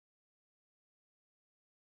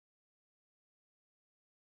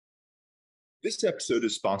This episode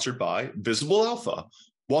is sponsored by Visible Alpha.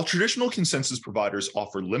 While traditional consensus providers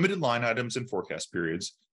offer limited line items and forecast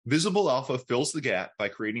periods, Visible Alpha fills the gap by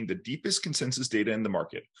creating the deepest consensus data in the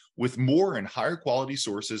market with more and higher quality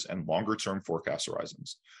sources and longer term forecast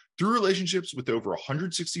horizons. Through relationships with over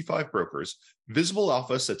 165 brokers, Visible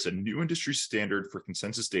Alpha sets a new industry standard for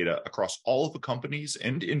consensus data across all of the companies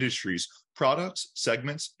and industries, products,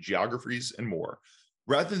 segments, geographies, and more.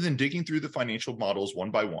 Rather than digging through the financial models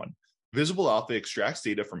one by one, Visible Alpha extracts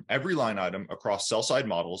data from every line item across sell-side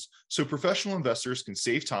models so professional investors can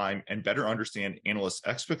save time and better understand analysts'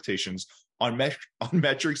 expectations on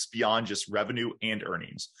metrics beyond just revenue and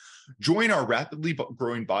earnings. Join our rapidly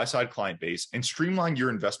growing buy-side client base and streamline your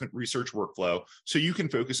investment research workflow so you can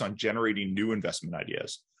focus on generating new investment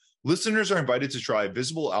ideas. Listeners are invited to try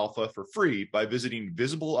Visible Alpha for free by visiting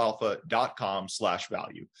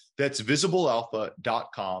visiblealpha.com/value. That's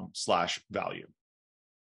visiblealpha.com/value.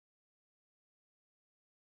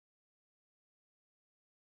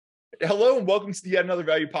 Hello and welcome to the Yet Another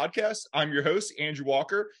Value podcast. I'm your host, Andrew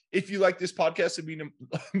Walker. If you like this podcast, it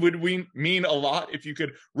would mean a lot if you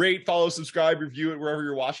could rate, follow, subscribe, review it wherever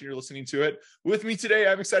you're watching or listening to it. With me today,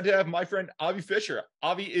 I'm excited to have my friend Avi Fisher.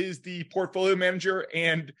 Avi is the portfolio manager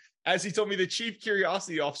and, as he told me, the chief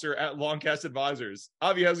curiosity officer at Longcast Advisors.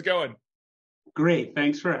 Avi, how's it going? Great.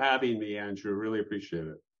 Thanks for having me, Andrew. Really appreciate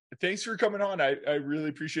it. Thanks for coming on. I really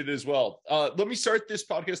appreciate it as well. Let me start this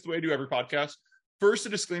podcast the way I do every podcast. First, a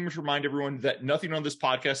disclaimer to remind everyone that nothing on this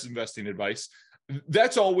podcast is investing advice.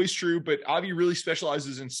 That's always true, but Avi really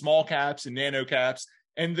specializes in small caps and nano caps.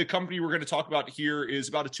 And the company we're going to talk about here is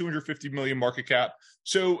about a 250 million market cap.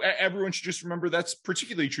 So everyone should just remember that's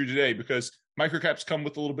particularly true today because microcaps come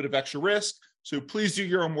with a little bit of extra risk. So please do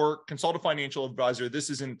your own work, consult a financial advisor.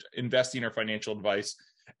 This isn't investing or financial advice.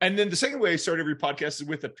 And then the second way I start every podcast is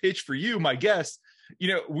with a pitch for you, my guest.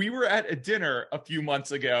 We were at a dinner a few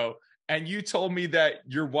months ago, and you told me that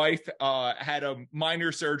your wife had a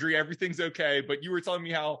minor surgery. Everything's okay. But you were telling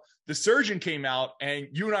me how the surgeon came out and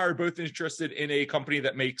you and I are both interested in a company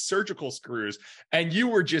that makes surgical screws. And you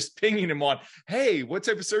were just pinging him on, hey, what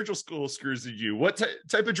type of surgical screws did you use? What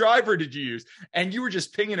type of driver did you use? And you were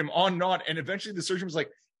just pinging him on and on. And eventually the surgeon was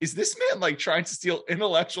like, is this man like trying to steal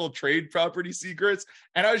intellectual trade property secrets?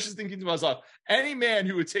 And I was just thinking to myself, any man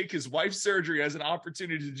who would take his wife's surgery as an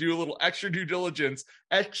opportunity to do a little extra due diligence,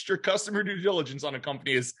 extra customer due diligence on a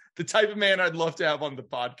company is the type of man I'd love to have on the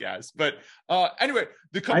podcast. But anyway,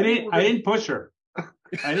 the company I didn't push her.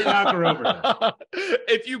 I didn't knock her over.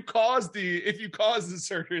 If you cause the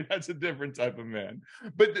surgery, that's a different type of man.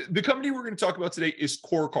 But the company we're going to talk about today is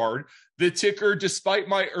CoreCard. The ticker, despite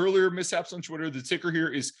my earlier mishaps on Twitter, the ticker here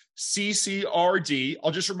is CCRD.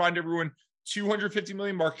 I'll just remind everyone, 250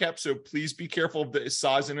 million market cap, so please be careful of the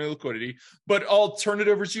size and the liquidity. But I'll turn it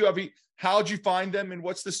over to you, Avi. How'd you find them, and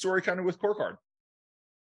what's the story kind of with CoreCard?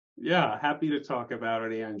 Yeah, happy to talk about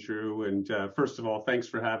it, Andrew. And first of all, thanks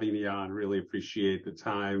for having me on. Really appreciate the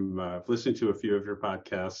time. I've listened to a few of your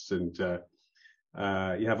podcasts, and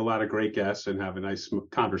you have a lot of great guests and have a nice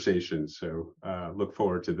conversation. So look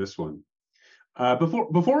forward to this one.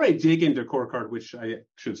 Before I dig into CoreCard, which I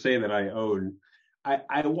should say that I own,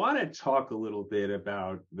 I want to talk a little bit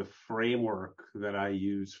about the framework that I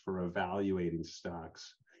use for evaluating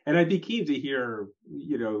stocks. And I'd be keen to hear,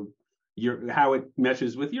 how it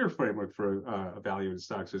meshes with your framework for evaluating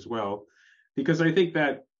stocks as well, because I think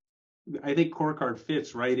CoreCard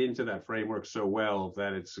fits right into that framework so well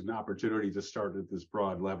that it's an opportunity to start at this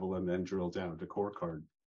broad level and then drill down to CoreCard.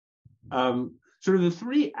 Sort of the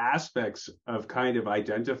three aspects of kind of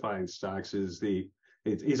identifying stocks is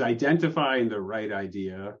identifying the right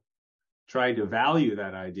idea, trying to value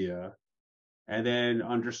that idea, and then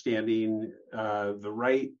understanding the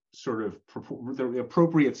right sort of the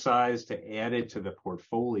appropriate size to add it to the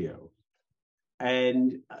portfolio.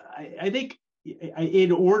 And I think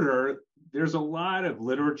in order, there's a lot of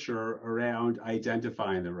literature around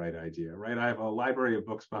identifying the right idea, right? I have a library of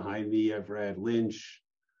books behind me. I've read Lynch,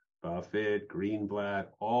 Buffett, Greenblatt,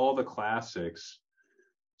 all the classics.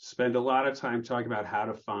 Spend a lot of time talking about how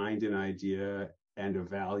to find an idea and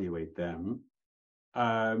evaluate them.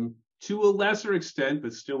 To a lesser extent,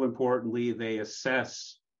 but still importantly, they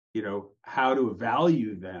assess, how to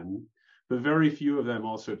value them, but very few of them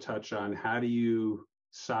also touch on how do you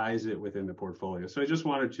size it within the portfolio. So I just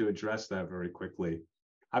wanted to address that very quickly.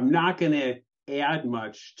 I'm not going to add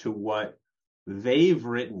much to what they've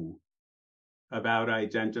written about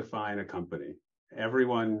identifying a company.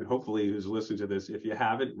 Everyone, hopefully, who's listened to this, if you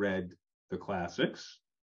haven't read the classics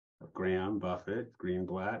of Graham, Buffett,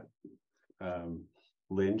 Greenblatt,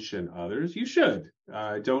 Lynch and others, you should.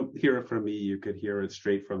 Don't hear it from me. You could hear it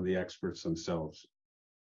straight from the experts themselves.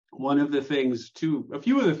 A few of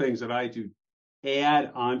the things that I do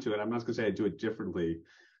add on to it, I'm not going to say I do it differently,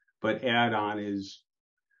 but add on is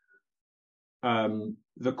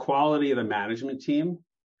the quality of the management team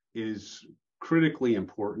is critically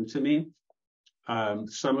important to me.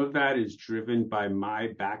 Some of that is driven by my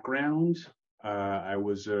background. I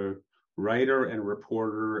was a writer and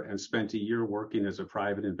reporter and spent a year working as a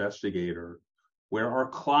private investigator, where our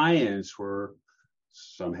clients were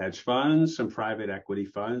some hedge funds, some private equity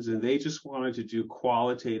funds, and they just wanted to do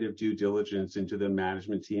qualitative due diligence into the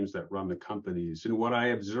management teams that run the companies. And what I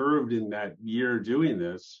observed in that year doing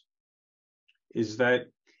this is that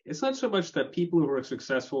it's not so much that people who are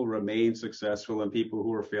successful remain successful and people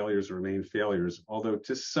who are failures remain failures, although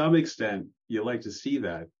to some extent you like to see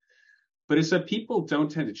that. But it's that people don't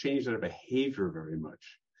tend to change their behavior very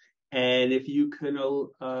much. And if you can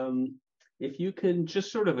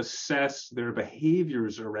just sort of assess their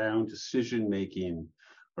behaviors around decision making,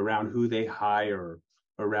 around who they hire,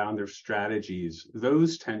 around their strategies,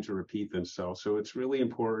 those tend to repeat themselves. So it's really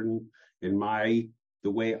important the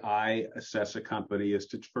way I assess a company is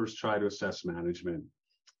to first try to assess management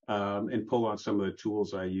and pull on some of the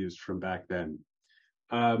tools I used from back then.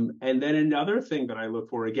 And then another thing that I look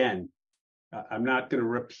for, again, I'm not going to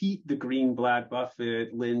repeat the Greenblatt,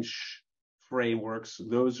 Buffett, Lynch frameworks.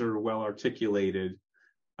 Those are well articulated.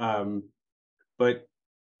 But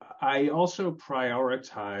I also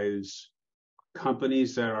prioritize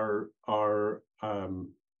companies that are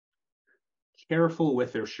careful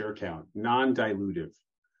with their share count, non-dilutive.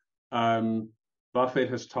 Buffett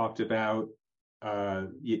has talked about,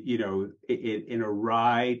 in a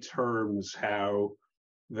wry terms, how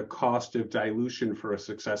the cost of dilution for a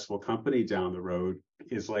successful company down the road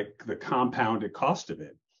is like the compounded cost of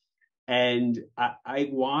it. And I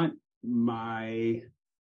want my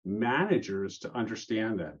managers to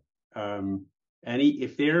understand that.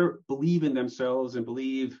 If they're believe in themselves and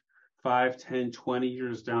believe 5, 10, 20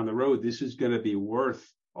 years down the road, this is going to be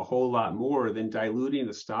worth a whole lot more than diluting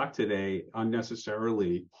the stock today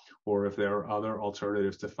unnecessarily, or if there are other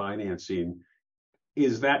alternatives to financing,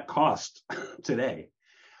 is that cost today.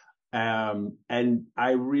 And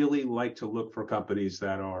I really like to look for companies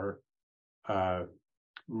that are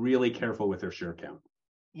really careful with their share count.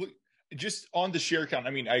 Look, just on the share count,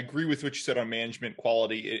 I mean, I agree with what you said on management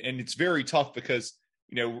quality, and it's very tough because,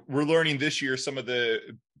 we're learning this year some of the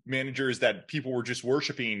managers that people were just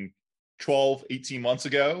worshiping 12, 18 months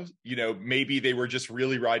ago, maybe they were just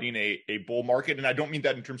really riding a bull market. And I don't mean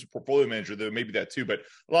that in terms of portfolio manager, though maybe that too, but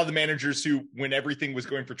a lot of the managers who, when everything was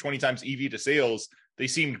going for 20 times EV to sales, they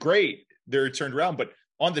seemed great. They're turned around. But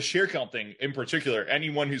on the share count thing in particular,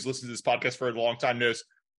 anyone who's listened to this podcast for a long time knows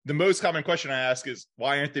the most common question I ask is,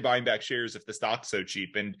 why aren't they buying back shares if the stock's so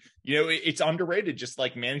cheap? And, it's underrated, just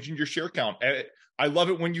like managing your share count. I love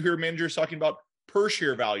it when you hear managers talking about per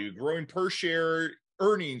share value, growing per share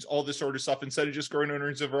earnings, all this sort of stuff, instead of just growing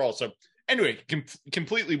earnings overall. So anyway,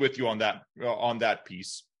 completely with you on that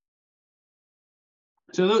piece.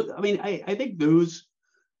 So, I think those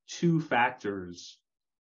two factors,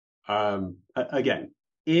 again,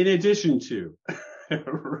 in addition to,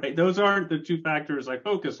 right, those aren't the two factors I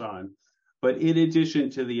focus on, but in addition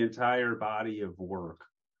to the entire body of work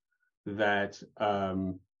that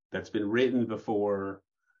that's been written before,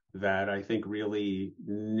 that I think really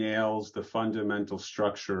nails the fundamental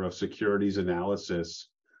structure of securities analysis.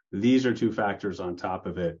 These are two factors on top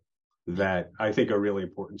of it that I think are really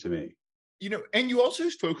important to me. And you also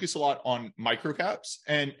focus a lot on microcaps,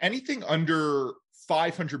 and anything under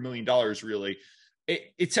 $500 million, really.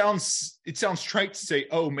 It sounds trite to say,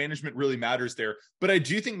 oh, management really matters there. But I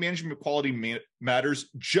do think management quality matters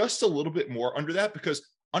just a little bit more under that, because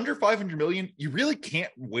under 500 million, you really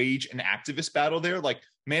can't wage an activist battle there. Like,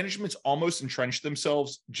 management's almost entrenched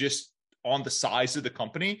themselves just on the size of the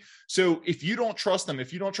company. So if you don't trust them to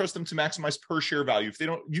maximize per share value,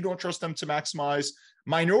 you don't trust them to maximize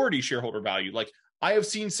minority shareholder value. Like, I have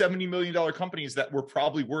seen $70 million companies that were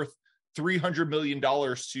probably worth $300 million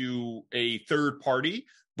to a third party,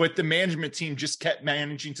 but the management team just kept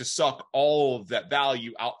managing to suck all of that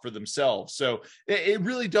value out for themselves. So it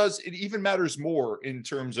really does. It even matters more in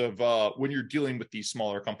terms of when you're dealing with these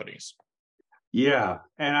smaller companies. Yeah.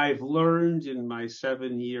 And I've learned in my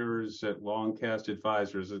 7 years at Longcast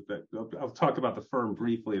Advisors that I'll talk about the firm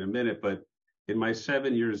briefly in a minute, but in my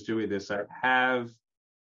 7 years doing this, I have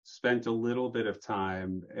spent a little bit of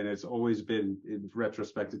time, and it's always been, in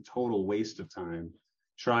retrospect, a total waste of time,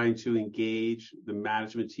 trying to engage the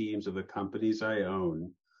management teams of the companies I own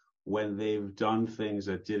when they've done things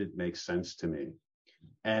that didn't make sense to me.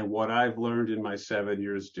 And what I've learned in my 7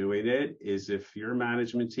 years doing it is if your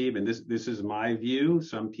management team, and this is my view,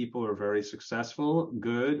 some people are very successful,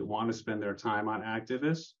 good, want to spend their time on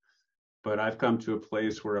activists. But I've come to a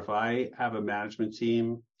place where if I have a management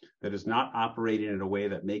team that is not operating in a way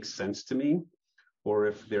that makes sense to me, or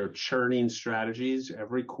if they're churning strategies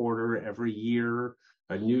every quarter, every year,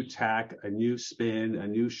 a new tack, a new spin, a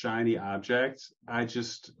new shiny object, I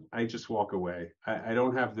just walk away. I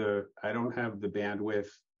don't have the bandwidth.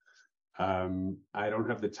 I don't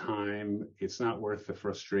have the time. It's not worth the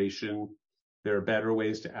frustration. There are better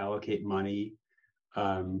ways to allocate money.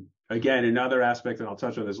 Again, another aspect, and I'll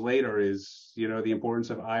touch on this later, is, the importance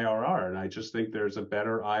of IRR. And I just think there's a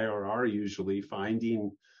better IRR usually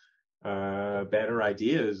finding better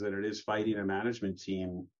ideas than it is fighting a management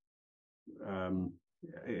team.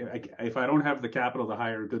 If I don't have the capital to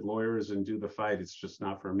hire good lawyers and do the fight, it's just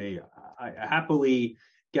not for me. I happily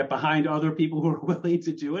get behind other people who are willing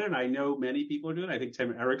to do it. And I know many people are doing it. I think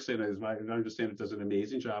Tim Erickson, as I understand it, does an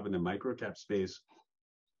amazing job in the microcap space,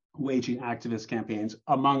 waging activist campaigns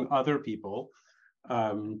among other people.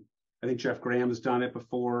 I think Jeff Graham's done it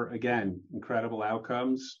before. Again, incredible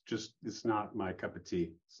outcomes. Just, it's not my cup of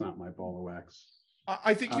tea. It's not my ball of wax.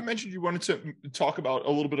 I think you mentioned you wanted to talk about a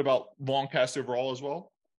little bit about Longcast overall as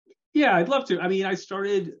well. Yeah, I'd love to. I mean, I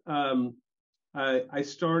started Longcast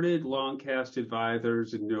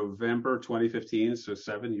Advisors in November 2015, so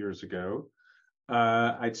 7 years ago.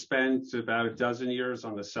 I'd spent about a dozen years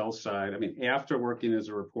on the sell side. I mean, after working as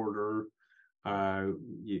a reporter, after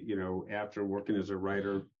working as a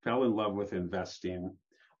writer, fell in love with investing.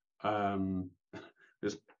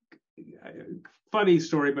 There's funny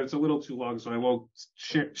story, but it's a little too long, so I won't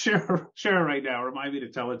share it right now. Remind me to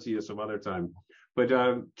tell it to you some other time. But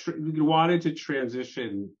wanted to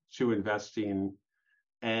transition to investing,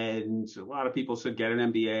 and a lot of people said get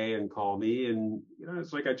an MBA and call me, and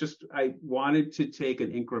it's like I wanted to take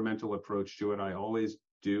an incremental approach to it. I always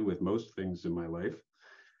do with most things in my life,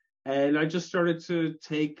 and I just started to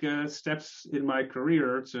take steps in my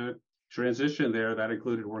career to transition there. That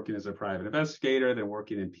included working as a private investigator, then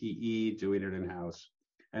working in PE, doing it in-house.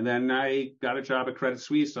 And then I got a job at Credit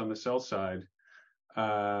Suisse on the sell side,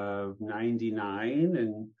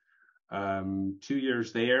 99, and 2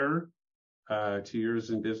 years there, 2 years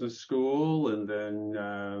in business school, and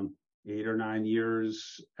then 8 or 9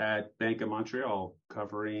 years at Bank of Montreal,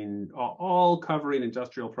 covering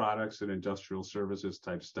industrial products and industrial services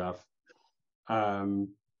type stuff. And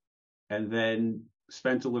then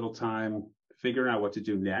spent a little time figuring out what to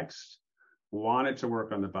do next, wanted to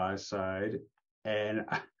work on the buy side. And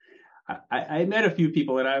I met a few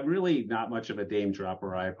people, and I'm really not much of a name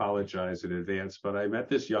dropper. I apologize in advance, but I met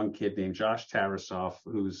this young kid named Josh Tarasoff,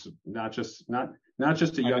 who's not just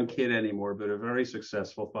a young kid anymore, but a very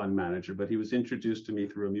successful fund manager. But he was introduced to me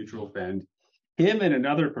through a mutual friend. Him and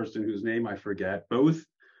another person whose name I forget, both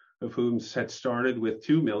of whom had started with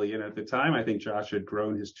 2 million at the time. I think Josh had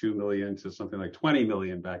grown his 2 million to something like 20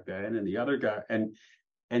 million back then. And the other guy, and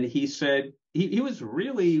he said he was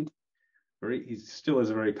really he still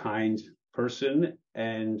is a very kind person.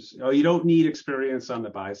 And you don't need experience on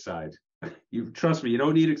the buy side. You trust me, you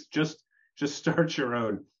don't need just start your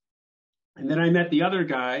own. And then I met the other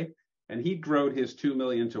guy, and he'd grown his 2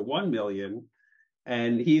 million to 1 million,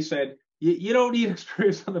 and he said, you don't need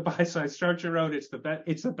experience on the buy side. Start your own. It's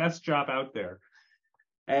the best job out there.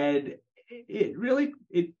 And it really,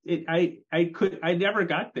 I never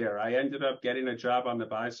got there. I ended up getting a job on the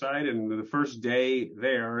buy side. And the first day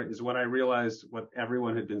there is when I realized what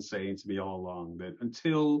everyone had been saying to me all along, that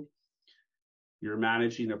until you're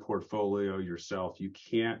managing a portfolio yourself, you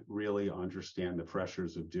can't really understand the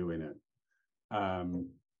pressures of doing it.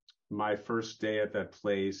 My first day at that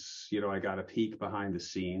place, I got a peek behind the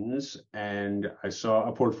scenes, and I saw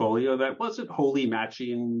a portfolio that wasn't wholly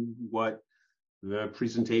matching what the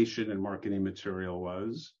presentation and marketing material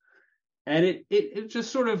was. And it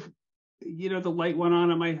just sort of, the light went on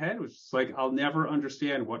in my head. It was just like, I'll never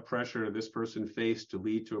understand what pressure this person faced to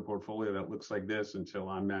lead to a portfolio that looks like this until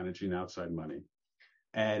I'm managing outside money.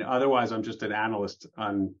 And otherwise, I'm just an analyst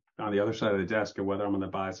on the other side of the desk, and whether I'm on the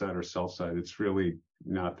buy side or sell side, it's really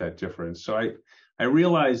not that different. So I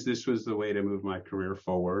realized this was the way to move my career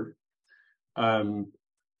forward. 7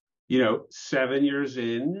 years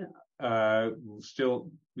in, still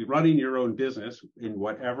running your own business in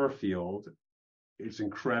whatever field, it's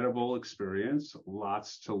incredible experience,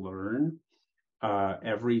 lots to learn.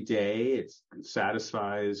 Every day it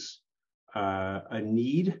satisfies a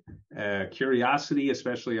need, curiosity,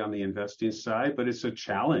 especially on the investing side, but it's a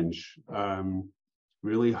challenge.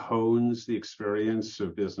 Really hones the experience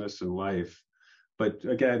of business and life. But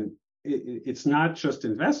again, it's not just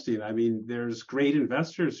investing. I mean, there's great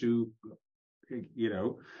investors who,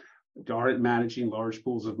 aren't managing large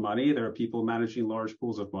pools of money. There are people managing large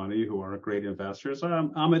pools of money who are great investors.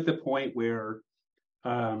 I'm at the point where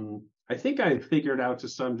I think I figured out to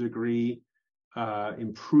some degree,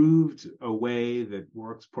 improved a way that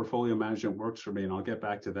portfolio management works for me. And I'll get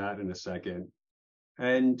back to that in a second.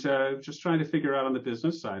 And just trying to figure out on the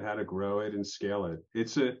business side how to grow it and scale it.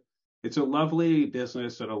 It's a lovely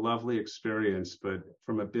business and a lovely experience, but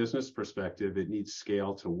from a business perspective, it needs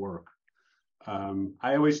scale to work.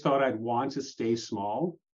 I always thought I'd want to stay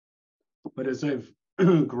small, but as I've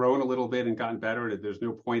grown a little bit and gotten better at it, there's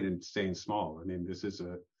no point in staying small. I mean, this is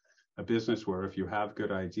a business where if you have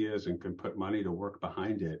good ideas and can put money to work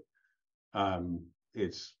behind it,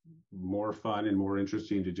 it's more fun and more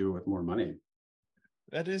interesting to do it with more money.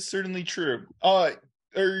 That is certainly true. Are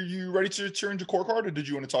you ready to turn to CoreCard, or did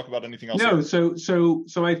you want to talk about anything else? No, so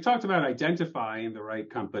I talked about identifying the right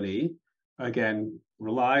company. Again,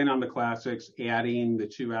 relying on the classics, adding the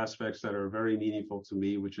two aspects that are very meaningful to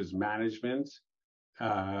me, which is management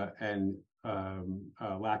and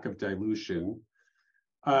lack of dilution.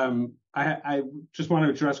 I just want to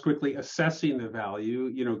address quickly assessing the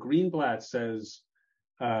value. Greenblatt says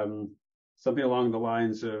something along the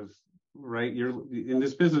lines of, right, you're in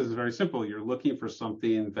this business is very simple. You're looking for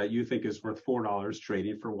something that you think is worth $4,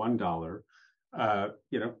 trading for $1.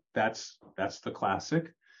 That's the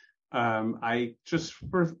classic. I just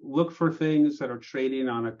look for things that are trading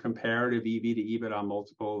on a comparative EV to EBITDA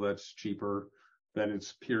multiple that's cheaper than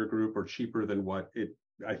its peer group or cheaper than what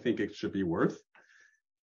I think it should be worth.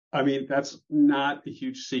 I mean, that's not a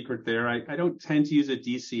huge secret there. I don't tend to use a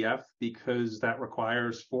DCF because that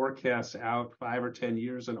requires forecasts out 5 or 10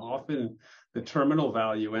 years, and often the terminal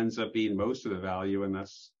value ends up being most of the value, and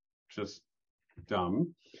that's just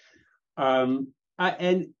dumb.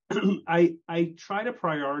 I try to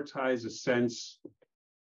prioritize a sense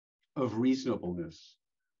of reasonableness.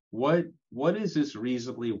 What is this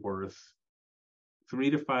reasonably worth 3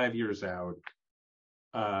 to 5 years out?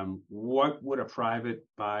 What would a private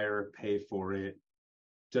buyer pay for it?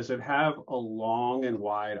 Does it have a long and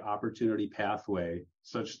wide opportunity pathway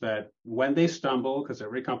such that when they stumble, because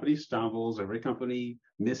every company stumbles, every company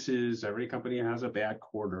misses, every company has a bad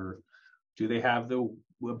quarter, do they have the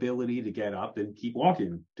ability to get up and keep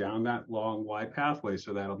walking down that long, wide pathway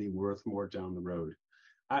so that'll be worth more down the road?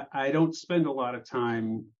 I don't spend a lot of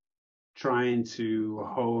time trying to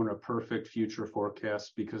hone a perfect future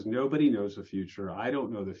forecast because nobody knows the future. I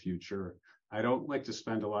don't know the future. I don't like to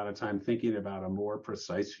spend a lot of time thinking about a more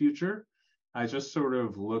precise future. I just sort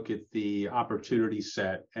of look at the opportunity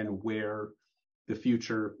set and where the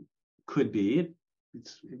future could be.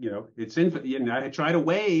 I try to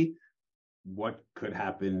weigh what could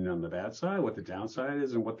happen on the bad side, what the downside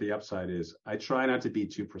is, and what the upside is. I try not to be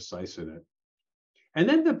too precise in it. And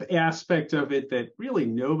then the aspect of it that really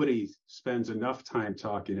nobody spends enough time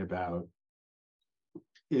talking about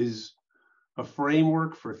is a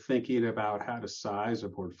framework for thinking about how to size a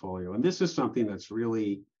portfolio. And this is something that's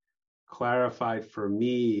really clarified for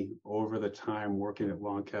me over the time working at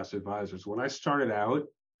Longcast Advisors. When I started out,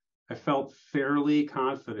 I felt fairly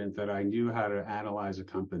confident that I knew how to analyze a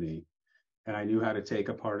company, and I knew how to take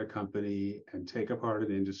apart a company and take apart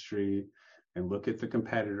an industry and look at the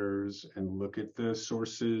competitors and look at the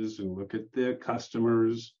sources and look at the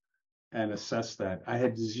customers and assess that. I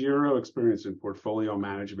had zero experience in portfolio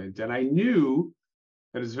management, and I knew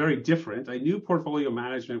that it's very different. I knew portfolio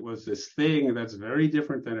management was this thing that's very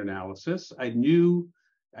different than analysis. I knew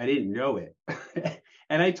I didn't know it.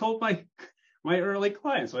 And I told my early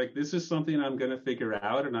clients, like, this is something I'm going to figure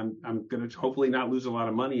out, and I'm going to hopefully not lose a lot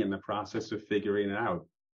of money in the process of figuring it out.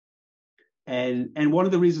 And one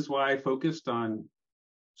of the reasons why I focused on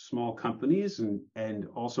small companies and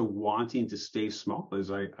also wanting to stay small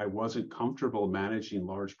is I wasn't comfortable managing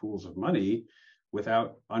large pools of money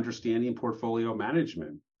without understanding portfolio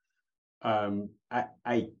management.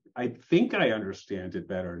 I think I understand it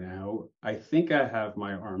better now. I think I have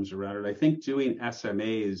my arms around it. I think doing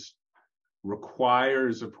SMAs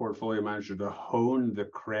requires a portfolio manager to hone the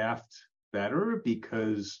craft better,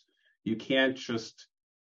 because you can't just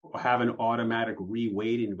have an automatic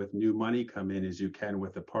reweighting with new money come in as you can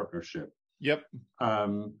with a partnership. Yep.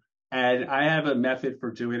 And I have a method for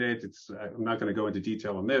doing it. I'm not going to go into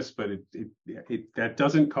detail on this, but that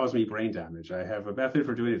doesn't cause me brain damage. I have a method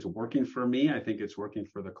for doing it. It's working for me. I think it's working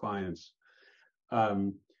for the clients.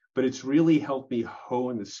 But it's really helped me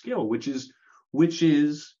hone the skill, which is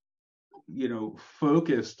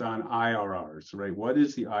focused on IRRs, right? What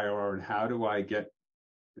is the IRR, and how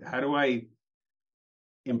do I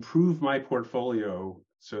improve my portfolio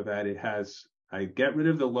so that I get rid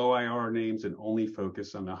of the low IRR names and only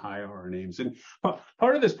focus on the high IRR names. And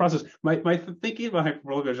part of this process, my thinking behind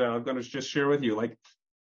portfolio management, I'm going to just share with you. Like,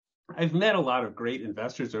 I've met a lot of great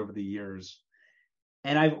investors over the years,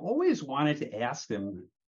 and I've always wanted to ask them,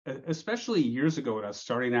 especially years ago when I was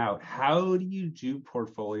starting out, how do you do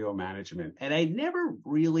portfolio management? And I never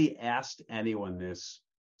really asked anyone this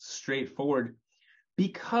straightforward,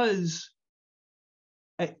 because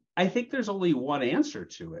I think there's only one answer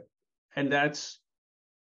to it, and that's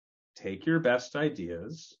take your best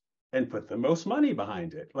ideas and put the most money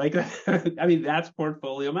behind it. Like, I mean, that's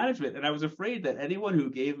portfolio management. And I was afraid that anyone who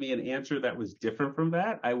gave me an answer that was different from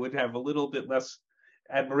that, I would have a little bit less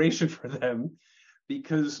admiration for them,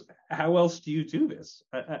 because how else do you do this?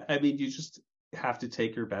 I mean, you just have to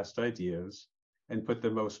take your best ideas and put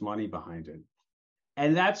the most money behind it.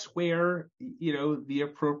 And that's where, the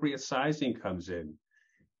appropriate sizing comes in,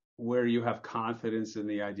 where you have confidence in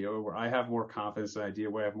the idea, where I have more confidence in the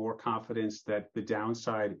idea, where I have more confidence that the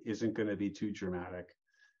downside isn't going to be too dramatic.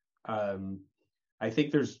 I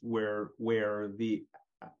think there's where the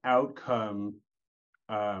outcome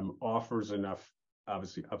offers enough,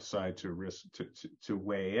 obviously, upside to risk to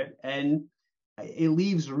weigh it, and it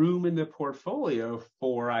leaves room in the portfolio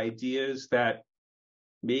for ideas that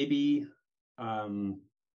maybe they're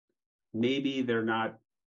not.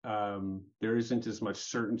 There isn't as much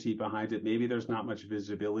certainty behind it. Maybe there's not much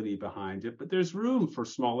visibility behind it, but there's room for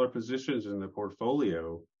smaller positions in the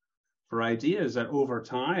portfolio for ideas that over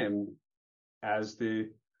time, as the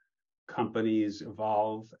companies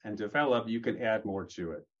evolve and develop, you can add more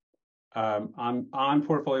to it. On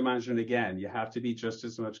portfolio management, again, you have to be just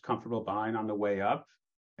as much comfortable buying on the way up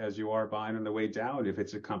as you are buying on the way down if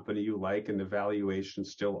it's a company you like and the valuation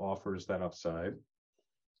still offers that upside.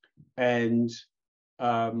 And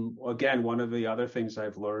again, one of the other things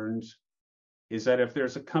I've learned is that if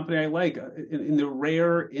there's a company I like, in the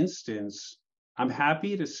rare instance, I'm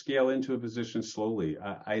happy to scale into a position slowly.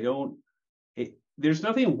 There's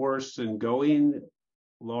nothing worse than going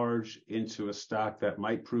large into a stock that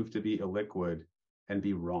might prove to be illiquid and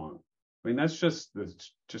be wrong. I mean, that's just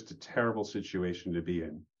a terrible situation to be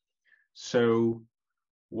in. So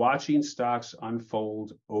watching stocks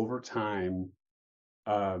unfold over time,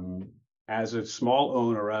 as a small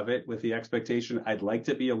owner of it, with the expectation I'd like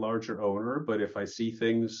to be a larger owner, but if I see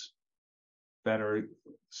things that are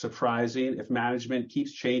surprising, if management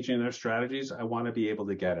keeps changing their strategies, I want to be able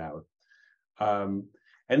to get out. And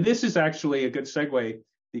this is actually a good segue,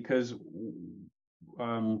 because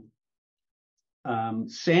Sam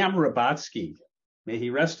Rabatsky, may he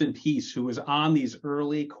rest in peace, who was on these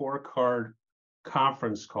early CoreCard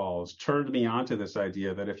conference calls, turned me onto this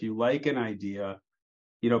idea that if you like an idea,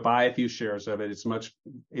 buy a few shares of it.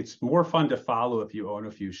 It's more fun to follow if you own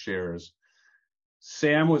a few shares.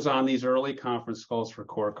 Sam was on these early conference calls for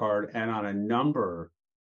CoreCard and on a number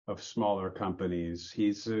of smaller companies.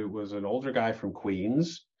 He was an older guy from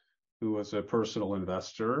Queens who was a personal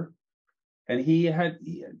investor, and he's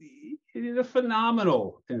a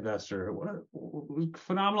phenomenal investor.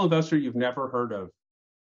 Phenomenal investor you've never heard of.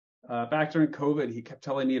 Back during COVID, he kept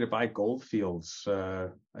telling me to buy Goldfields. I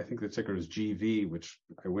think the ticker is GV, which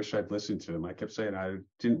I wish I'd listened to him. I kept saying I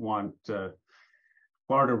didn't want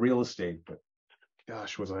Florida real estate, but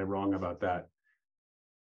gosh, was I wrong about that.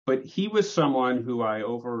 But he was someone who I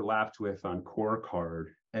overlapped with on CoreCard,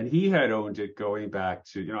 and he had owned it going back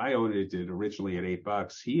to, I owned it originally at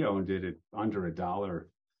 $8. He owned it at under $1.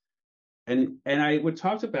 And I would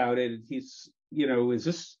talk about it. He's, is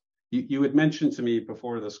this, you had mentioned to me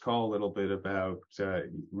before this call a little bit about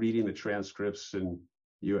reading the transcripts, and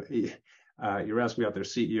you were asking me about their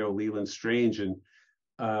CEO, Leland Strange. And,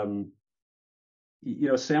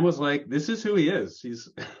 Sam was like, this is who he is.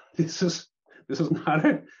 This is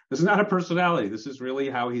not a personality. This is really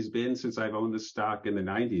how he's been since I've owned this stock in the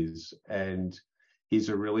 90s. And he's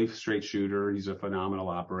a really straight shooter. He's a phenomenal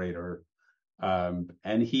operator.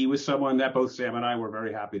 And he was someone that both Sam and I were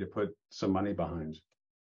very happy to put some money behind.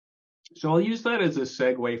 So I'll use that as a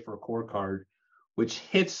segue for CoreCard, which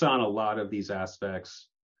hits on a lot of these aspects,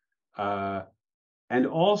 and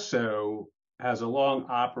also has a long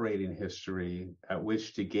operating history at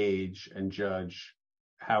which to gauge and judge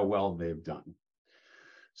how well they've done.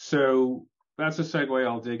 So that's a segue.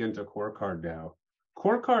 I'll dig into CoreCard now.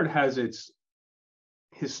 CoreCard has its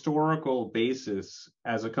historical basis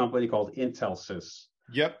as a company called Intelsys.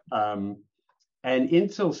 Yep. And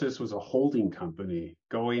Intelsys was a holding company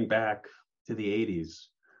going back to the 80s.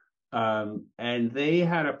 And they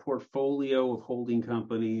had a portfolio of holding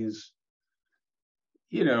companies.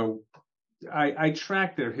 I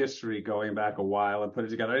tracked their history going back a while and put it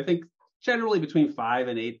together. I think generally between 5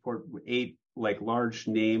 and 8 like large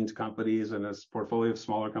named companies, and a portfolio of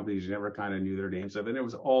smaller companies you never kind of knew their names of, and it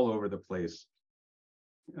was all over the place.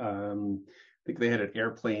 I think they had an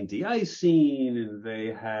airplane de-icing, and they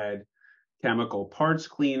had chemical parts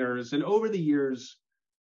cleaners, and over the years,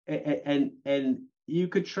 and you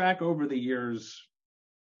could track over the years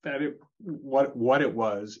that what it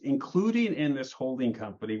was, including in this holding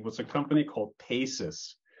company, was a company called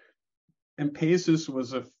Paysys. And Paysys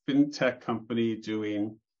was a fintech company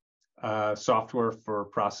doing software for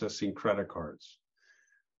processing credit cards.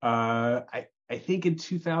 I think in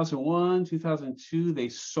 2001, 2002, they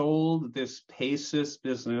sold this Paysys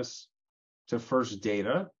business to First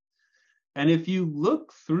Data. And if you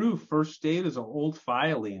look through First Data's old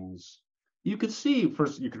filings, you could see,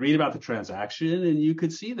 first, you could read about the transaction, and you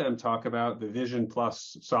could see them talk about the Vision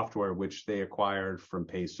Plus software, which they acquired from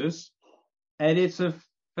Paysys. And it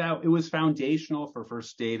was foundational for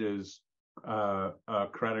First Data's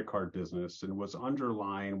credit card business, and was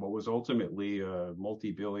underlying what was ultimately a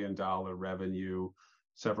multi-billion-dollar revenue,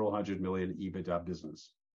 several hundred million EBITDA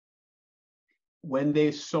business. When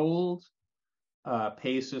they sold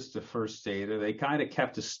Paysys to First Data, they kind of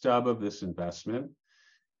kept a stub of this investment.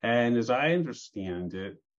 And as I understand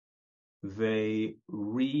it, they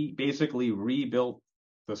basically rebuilt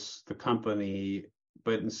the company,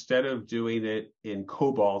 but instead of doing it in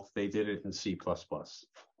COBOL, they did it in C++.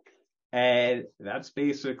 And that's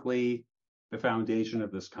basically the foundation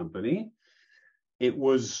of this company. It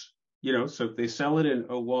was, so they sell it in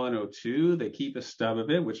 01, 02, they keep a stub of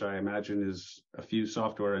it, which I imagine is a few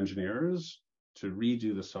software engineers to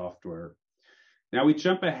redo the software. Now we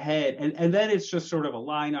jump ahead, and then it's just sort of a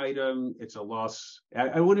line item. It's a loss.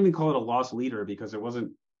 I wouldn't even call it a loss leader because it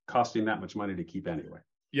wasn't costing that much money to keep anyway.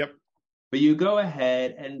 Yep. But you go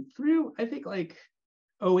ahead, and through, I think, like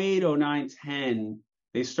 08, 09, 10,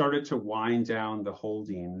 they started to wind down the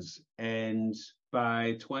holdings. And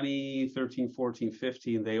by 2013, 14,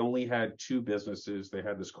 15, they only had two businesses. They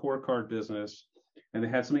had this core card business, and they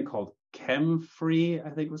had something called ChemFree, I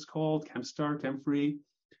think it was called, ChemFree,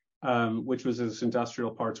 which was this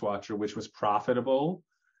industrial parts washer, which was profitable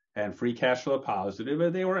and free cash flow positive.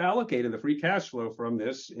 And they were allocating the free cash flow from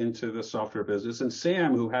this into the software business. And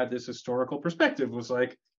Sam, who had this historical perspective, was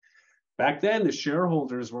like, back then, the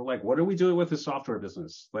shareholders were like, what are we doing with the software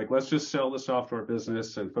business? Like, let's just sell the software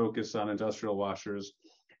business and focus on industrial washers.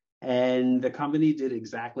 And the company did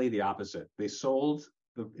exactly the opposite. They sold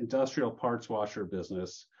the industrial parts washer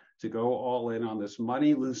business to go all in on this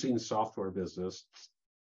money-losing software business.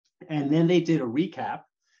 And then they did a recap.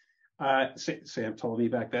 Sam told me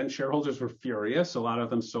back then, shareholders were furious. A lot of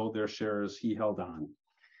them sold their shares. He held on.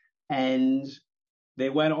 And they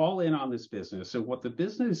went all in on this business. So what the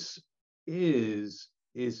business is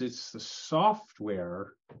it's the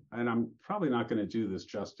software, and I'm probably not going to do this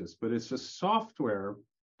justice, but it's the software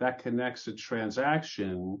that connects a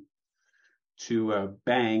transaction to a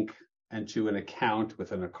bank and to an account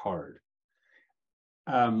within a card.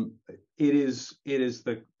 It is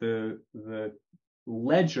the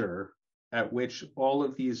ledger at which all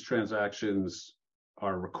of these transactions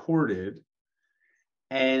are recorded,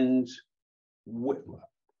 and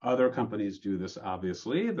other companies do this,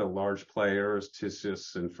 obviously. The large players,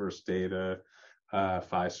 TSYS and First Data,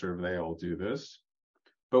 Fiserv, they all do this.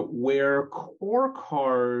 But where Core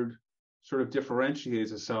Card sort of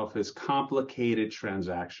differentiates itself is complicated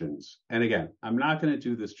transactions. And again, I'm not going to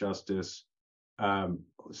do this justice.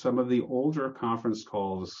 Some of the older conference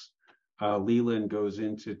calls, Leland goes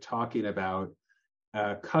into talking about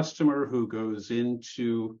a customer who goes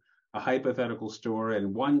into a hypothetical store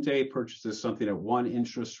and one day purchases something at one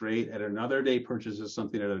interest rate, and another day purchases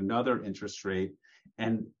something at another interest rate,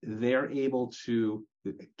 and they're able to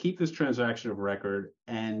keep this transaction of record,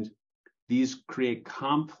 and these create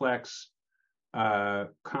complex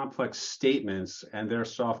statements, and their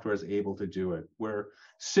software is able to do it. Where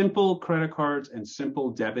simple credit cards and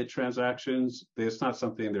simple debit transactions, it's not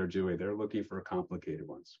something they're doing. They're looking for complicated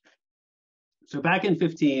ones. So back in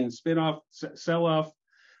 15, sell off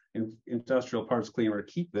industrial parts cleaner,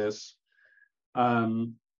 keep this,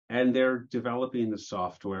 and they're developing the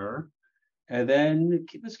software. And then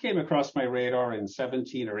this came across my radar in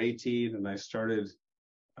 17 or 18, and I started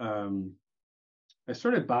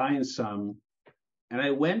buying some. And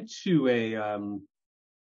I went to and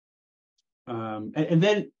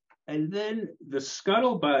then the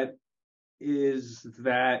scuttlebutt is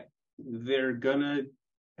that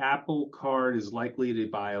Apple Card is likely to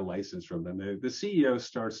buy a license from them. The CEO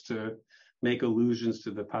starts to make allusions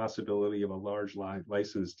to the possibility of a large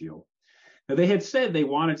license deal. Now, they had said they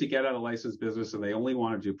wanted to get out of license business and they only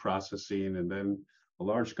want to do processing. And then A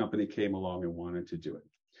large company came along and wanted to do it.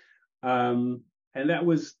 And that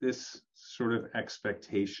was this sort of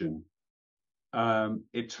expectation.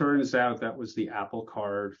 It turns out that was the Apple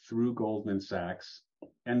Card through Goldman Sachs.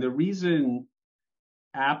 And the reason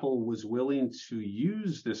Apple was willing to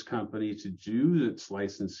use this company to do its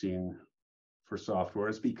licensing for software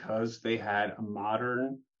is because they had a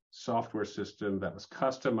modern software system that was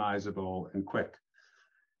customizable and quick.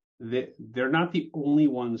 They're not the only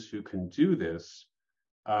ones who can do this.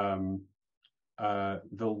 The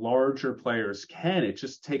larger players can. It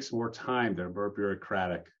just takes more time. They're more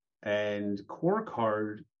bureaucratic. And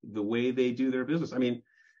CoreCard, the way they do their business, I mean,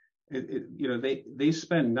 they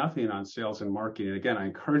spend nothing on sales and marketing. Again, I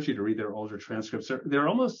encourage you to read their older transcripts.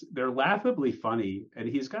 They're laughably funny, and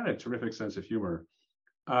he's got a terrific sense of humor.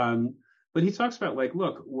 But he talks about, like,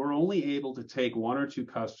 look, we're only able to take one or two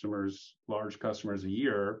customers, large customers a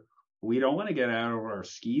year. We don't want to get out over our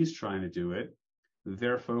skis trying to do it.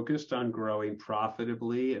 They're focused on growing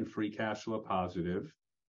profitably and free cash flow positive.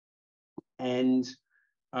 And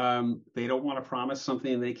they don't want to promise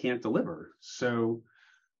something they can't deliver. So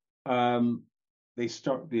the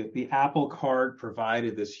Apple Card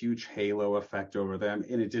provided this huge halo effect over them,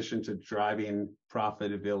 in addition to driving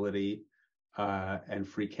profitability and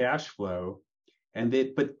free cash flow.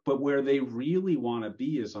 But where they really want to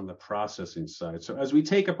be is on the processing side. So as we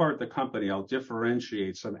take apart the company, I'll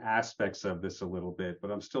differentiate some aspects of this a little bit,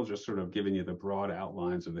 but I'm still just sort of giving you the broad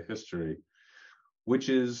outlines of the history, which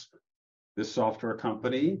is the software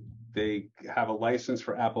company. They have a license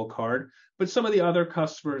for Apple Card, but some of the other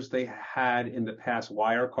customers they had in the past,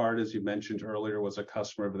 Wirecard, as you mentioned earlier, was a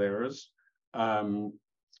customer of theirs.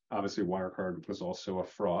 Obviously, Wirecard was also a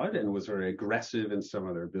fraud and was very aggressive in some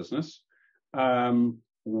of their business.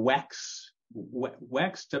 WEX,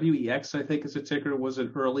 WEX, I think is a ticker, was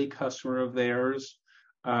an early customer of theirs.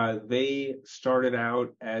 They started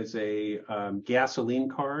out as a gasoline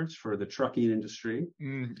cards for the trucking industry.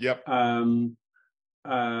 Yep.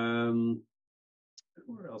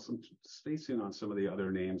 Where else? I'm spacing on some of the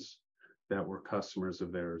other names that were customers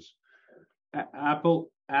of theirs. Apple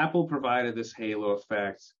provided this halo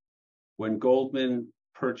effect when Goldman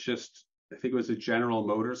purchased, I think it was a General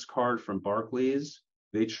Motors card from Barclays.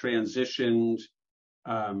 They transitioned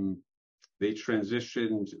from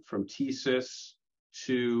TSYS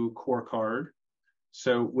to CoreCard.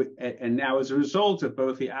 So, and now as a result of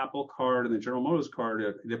both the Apple Card and the General Motors card,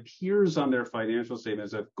 it appears on their financial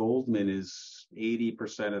statements that Goldman is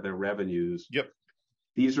 80% of their revenues. Yep.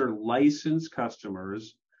 These are licensed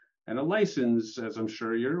customers, and a license, as I'm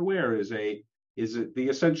sure you're aware, is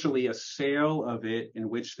essentially a sale of it in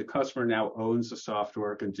which the customer now owns the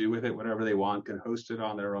software, can do with it whatever they want, can host it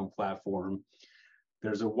on their own platform.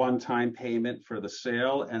 There's a one-time payment for the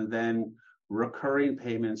sale, and then recurring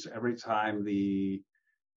payments every time the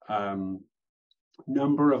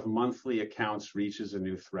number of monthly accounts reaches a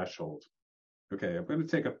new threshold. Okay, I'm going to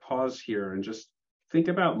take a pause here and just think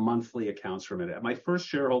about monthly accounts for a minute. At my first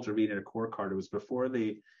shareholder meeting at CoreCard, it was before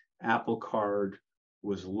the Apple Card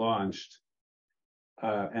was launched,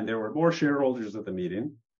 and there were more shareholders at the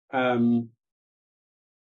meeting. The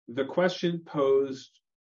question posed,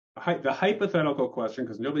 the hypothetical question,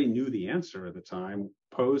 because nobody knew the answer at the time,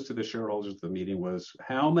 posed to the shareholders at the meeting was,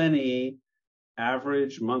 how many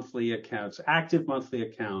average monthly accounts, active monthly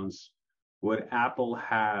accounts, would Apple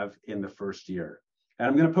have in the first year? And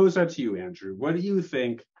I'm going to pose that to you, Andrew. What do you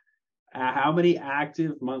think? How many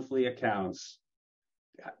active monthly accounts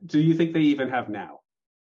do you think they even have now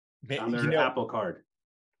on their Apple Card?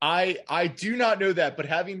 I do not know that, but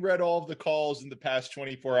having read all of the calls in the past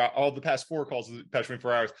 24 hours, all the past 4 calls in the past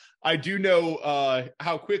 24 hours, I do know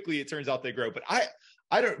how quickly it turns out they grow. But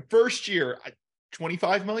I don't, first year,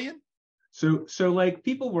 25 million. So like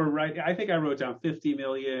people were right. I think I wrote down 50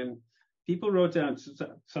 million.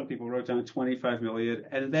 Some people wrote down 25 million.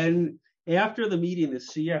 And then after the meeting, the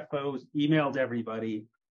CFO emailed everybody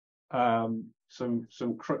some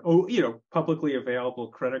publicly available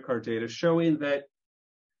credit card data showing that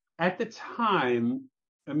at the time,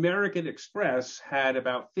 American Express had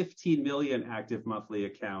about 15 million active monthly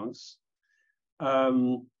accounts.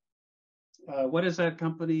 What is that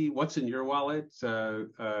company? What's in your wallet?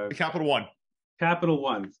 Capital One. Capital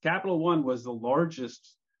One. Capital One was the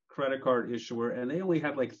largest credit card issuer, and they only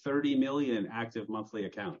had like 30 million active monthly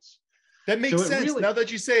accounts. That makes sense. Really, now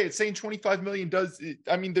that you say it, saying 25 million does,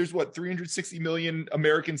 I mean, there's 360 million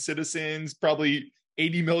American citizens, probably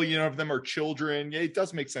 80 million of them are children. Yeah, it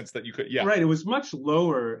does make sense that you could, yeah. Right. It was much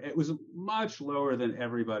lower. It was much lower than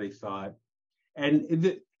everybody thought.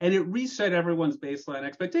 And it reset everyone's baseline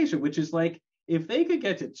expectation, which is like, if they could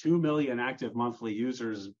get to 2 million active monthly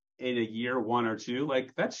users in a year, 1 or 2,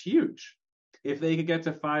 like that's huge. If they could get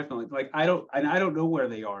to 5 million, like I don't know where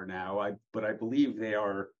they are now, but I believe they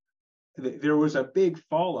are. There was a big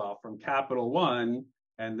fall off from Capital One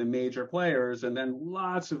and the major players, and then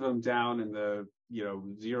lots of them down in the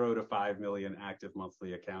 0 to 5 million active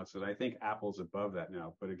monthly accounts. And I think Apple's above that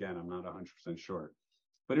now, but again, I'm not 100% sure.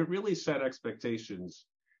 But it really set expectations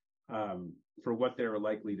for what they were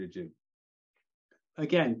likely to do.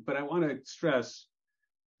 Again, but I want to stress,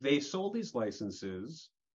 they sold these licenses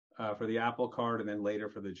for the Apple Card and then later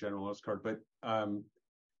for the General Motors Card. But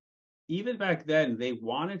even back then, they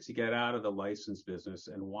wanted to get out of the license business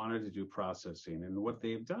and wanted to do processing. And what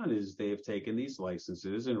they've done is they've taken these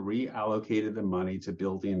licenses and reallocated the money to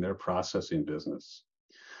building their processing business.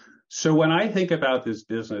 So when I think about this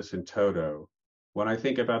business in toto, when I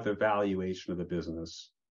think about the valuation of the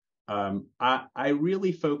business, I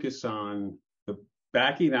really focus on the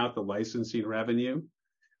backing out the licensing revenue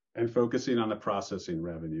and focusing on the processing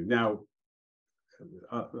revenue. Now,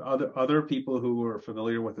 other people who are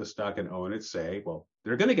familiar with the stock and own it say, well,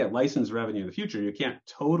 they're going to get license revenue in the future. You can't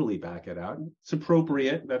totally back it out. It's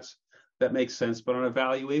appropriate. That makes sense. But on a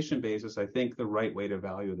valuation basis, I think the right way to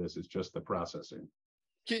value this is just the processing.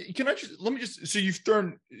 Let me just, so you've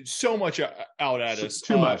thrown so much out at us.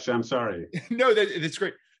 Too much. I'm sorry. No, that's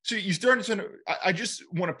great. So you've thrown, I just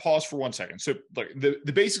want to pause for 1 second. So look,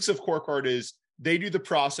 the basics of CoreCard is they do the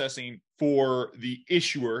processing for the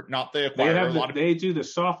issuer, not the acquirer. They do the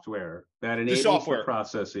software that enables the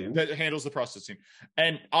processing. That handles the processing.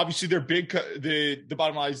 And obviously their the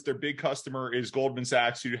bottom line is their big customer is Goldman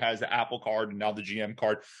Sachs, who has the Apple Card and now the GM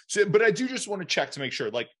card. So, but I do just want to check to make sure.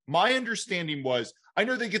 Like, my understanding was, I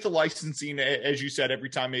know they get the licensing, as you said, every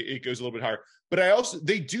time it goes a little bit higher, but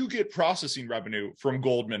they do get processing revenue from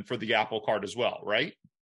Goldman for the Apple Card as well, right?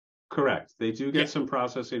 Correct. They do get some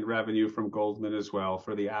processing revenue from Goldman as well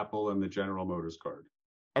for the Apple and the General Motors Card.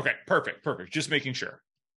 Okay, perfect. Just making sure.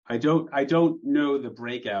 I don't know the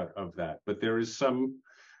breakout of that, but there is some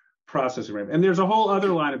processing revenue. And there's a whole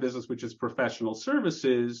other line of business, which is professional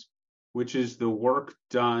services, which is the work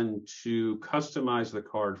done to customize the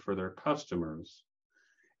card for their customers.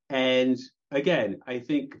 And again, I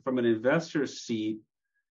think from an investor's seat,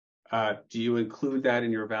 do you include that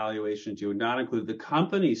in your valuation? Do you not include? The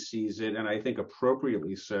company sees it, and I think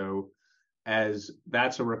appropriately so, as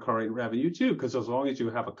that's a recurring revenue too, because as long as you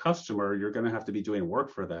have a customer, you're going to have to be doing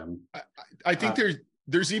work for them. I think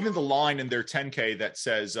there's even the line in their 10K that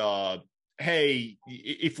says, hey,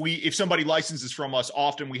 if somebody licenses from us,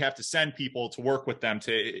 often we have to send people to work with them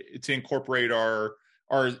to incorporate our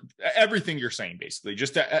everything you're saying, basically,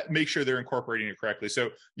 just to make sure they're incorporating it correctly. So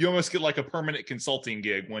you almost get like a permanent consulting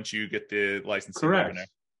gig once you get the licensing revenue.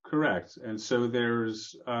 Correct. And so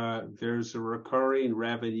there's a recurring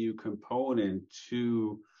revenue component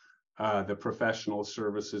to the professional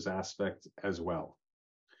services aspect as well.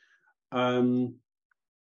 When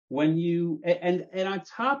you and on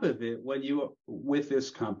top of it, when you with this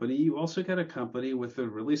company, you also get a company with a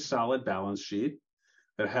really solid balance sheet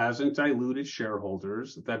that hasn't diluted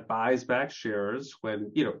shareholders, that buys back shares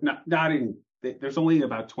when, there's only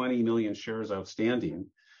about 20 million shares outstanding,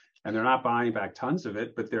 and they're not buying back tons of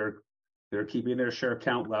it, but they're keeping their share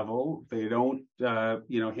count level. They don't,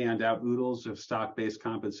 hand out oodles of stock-based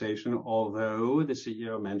compensation, although the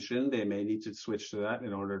CEO mentioned they may need to switch to that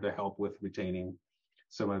in order to help with retaining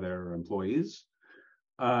some of their employees.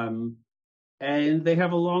 And they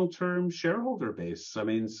have a long-term shareholder base. I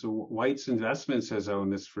mean, so White's Investments has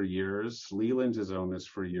owned this for years. Leland has owned this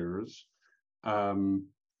for years.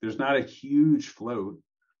 There's not a huge float.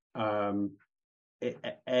 And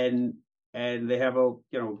they have a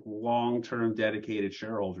long-term dedicated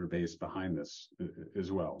shareholder base behind this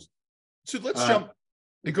as well. So let's jump.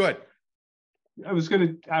 Go ahead. I was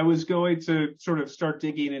going to sort of start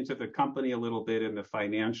digging into the company a little bit and the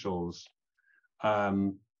financials.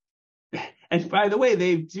 And by the way,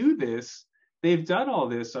 they've done all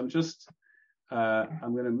this. I'm going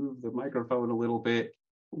to move the microphone a little bit.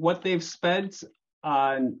 What they've spent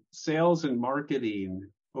on sales and marketing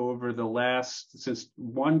over since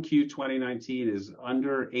 1Q 2019 is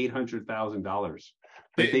under $800,000.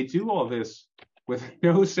 But they do all this with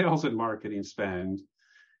no sales and marketing spend,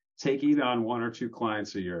 taking on 1 or 2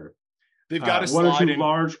 clients a year. They've got one or two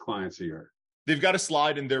large clients a year. They've got a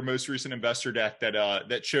slide in their most recent investor deck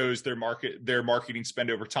that shows their marketing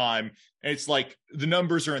spend over time, and it's like the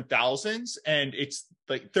numbers are in thousands, and it's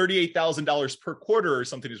like $38,000 per quarter or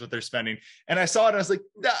something is what they're spending. And I saw it, and I was like,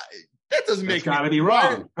 that doesn't make. It's got to be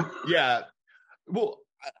wrong. Yeah. Well,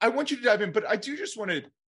 I want you to dive in, but I do just want to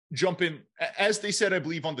jump in, as they said, I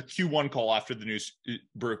believe on the Q1 call after the news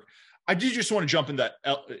broke. I do just want to jump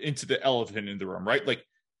into the elephant in the room, right? Like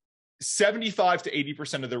 75 to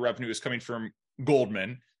 80% of the revenue is coming from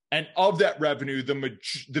Goldman. And of that revenue,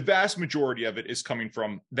 the vast majority of it is coming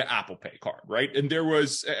from the Apple Pay card, right? And there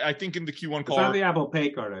was, I think in the Q1 card. It's not the Apple Pay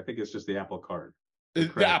card. I think it's just the Apple card.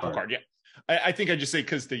 The Apple card, yeah. I think I just say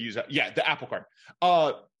because they use that. Yeah, the Apple card.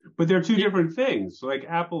 But they're two different things. Like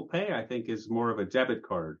Apple Pay, I think, is more of a debit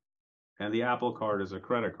card, and the Apple card is a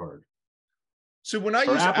credit card. So when I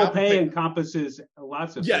use Apple Pay encompasses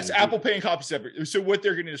lots of yes, things. Apple Pay encompasses everything. So what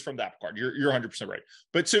they're getting is from the Apple card. You're 100% right.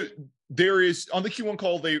 But so there is, on the Q1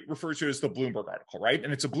 call, they refer to it as the Bloomberg article, right?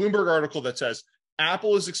 And it's a Bloomberg article that says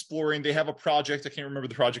Apple is exploring, they have a project, I can't remember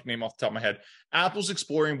the project name off the top of my head. Apple's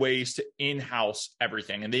exploring ways to in-house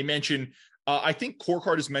everything. And they mention, I think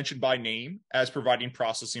CoreCard is mentioned by name as providing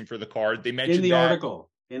processing for the card. They mentioned in the article.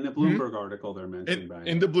 In the Bloomberg article, they're mentioned by name.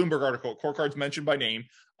 In the Bloomberg article, CoreCard's mentioned by name.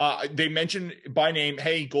 They mentioned by name,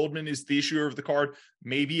 hey, Goldman is the issuer of the card.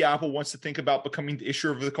 Maybe Apple wants to think about becoming the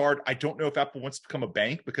issuer of the card. I don't know if Apple wants to become a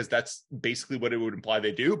bank because that's basically what it would imply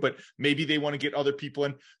they do, but maybe they want to get other people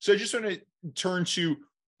in. So I just want to turn to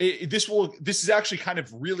this is actually kind of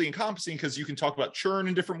really encompassing because you can talk about churn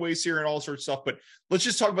in different ways here and all sorts of stuff, but let's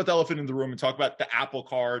just talk about the elephant in the room and talk about the Apple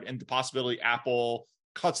card and the possibility Apple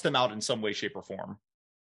cuts them out in some way, shape, or form.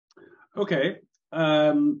 Okay.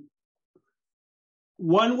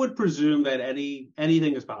 One would presume that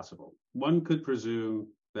anything is possible. One could presume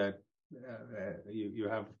that you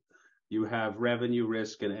have revenue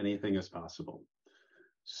risk and anything is possible.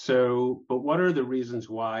 So, but what are the reasons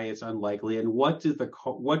why it's unlikely, and what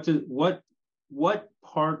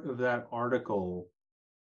part of that article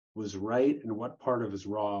was right and what part of it is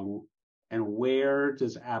wrong, and where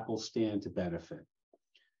does Apple stand to benefit?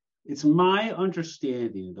 It's my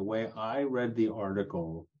understanding, the way I read the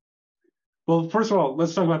article. Well, first of all,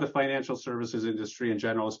 let's talk about the financial services industry in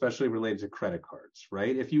general, especially related to credit cards,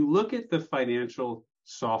 right? If you look at the financial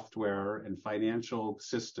software and financial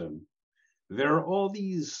system, there are all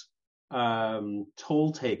these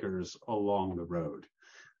toll takers along the road.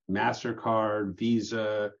 MasterCard,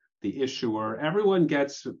 Visa, the issuer, everyone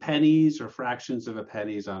gets pennies or fractions of a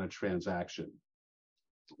pennies on a transaction.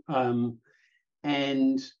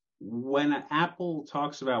 And when Apple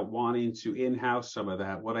talks about wanting to in-house some of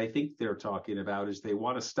that, what I think they're talking about is they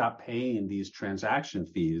want to stop paying these transaction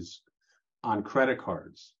fees on credit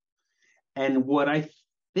cards. And what I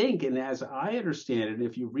think, and as I understand it,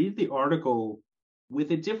 if you read the article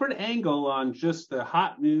with a different angle on just the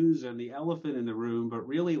hot news and the elephant in the room, but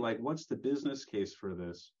really like, what's the business case for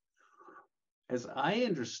this? As I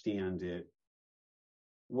understand it,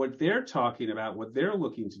 what they're talking about, what they're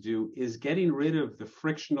looking to do is getting rid of the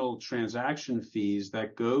frictional transaction fees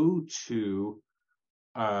that go to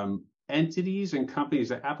entities and companies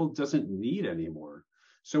that Apple doesn't need anymore.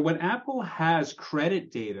 So when Apple has credit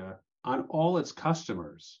data on all its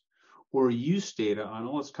customers or use data on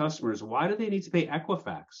all its customers, why do they need to pay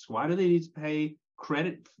Equifax? Why do they need to pay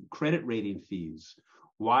credit rating fees?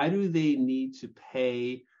 Why do they need to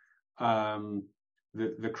pay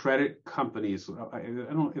the credit companies? I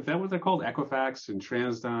don't know if that what they're called, Equifax and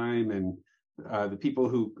TransDigm, and the people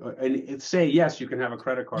who and say yes, you can have a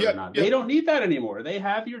credit card or not. They don't need that anymore. They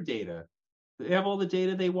have your data. They have all the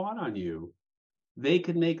data they want on you. They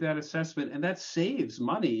can make that assessment, and that saves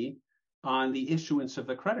money on the issuance of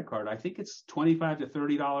the credit card. I think it's $25 to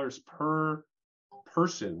 $30 per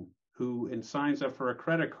person who signs up for a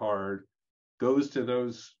credit card goes to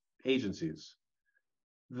those agencies.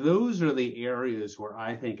 Those are the areas where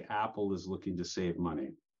I think Apple is looking to save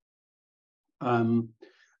money.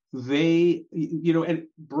 They, and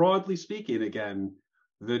broadly speaking, again,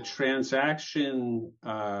 the transaction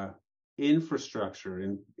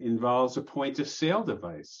infrastructure involves a point of sale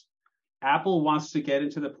device. Apple wants to get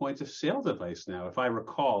into the point of sale device now. If I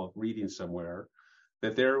recall reading somewhere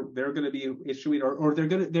that they're going to be issuing, or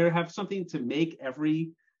they have something to make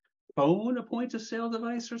every phone a point of sale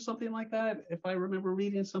device or something like that. If I remember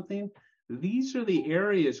reading something, these are the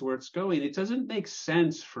areas where it's going. It doesn't make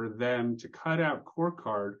sense for them to cut out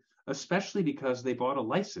CoreCard, especially because they bought a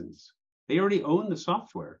license. They already own the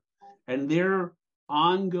software, and their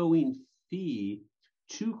ongoing fee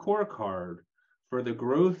to CoreCard for the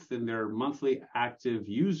growth in their monthly active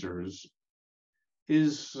users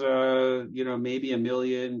is, maybe 1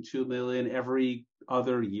 million, 2 million every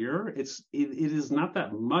other year. It is not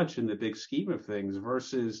that much in the big scheme of things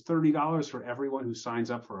versus $30 for everyone who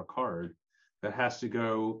signs up for a card that has to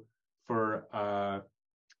go for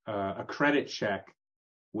a credit check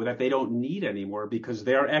that they don't need anymore because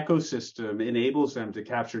their ecosystem enables them to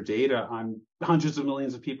capture data on hundreds of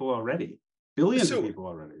millions of people already, billions of people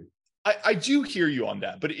already. I do hear you on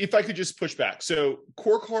that, but if I could just push back. So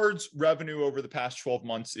CoreCard's revenue over the past 12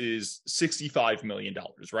 months is $65 million,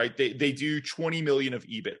 right? They do 20 million of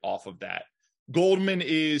EBIT off of that. Goldman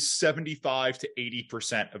is 75 to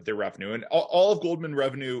 80% of their revenue. And all of Goldman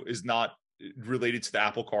revenue is not related to the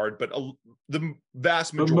Apple Card, but the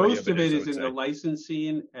vast majority of it is in the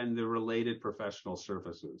licensing and the related professional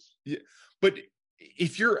services. Yeah. But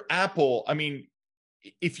if you're Apple, I mean,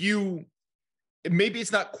 maybe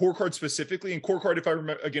it's not CoreCard specifically, and CoreCard, if I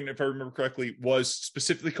remember correctly, was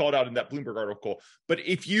specifically called out in that Bloomberg article. But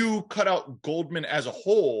if you cut out Goldman as a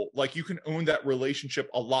whole, like, you can own that relationship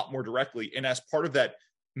a lot more directly. And as part of that,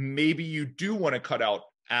 maybe you do want to cut out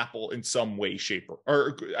Apple in some way, shape,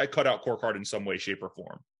 or I cut out CoreCard in some way, shape, or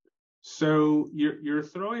form. So you're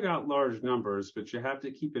throwing out large numbers, but you have to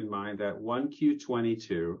keep in mind that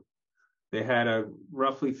 1Q22, they had a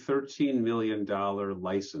roughly $13 million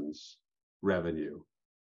license revenue,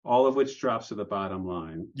 all of which drops to the bottom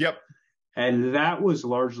line. Yep. And that was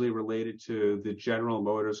largely related to the General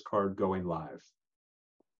Motors card going live.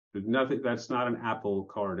 That's not an Apple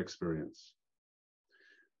Card experience.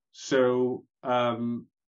 So,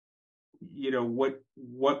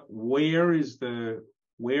 where is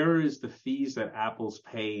the fees that Apple's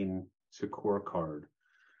paying to CoreCard?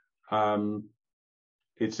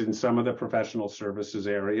 It's in some of the professional services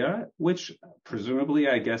area, which presumably,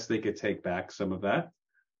 I guess they could take back some of that.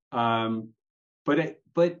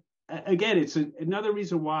 But again, it's another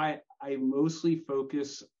reason why I mostly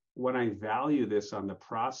focus when I value this on the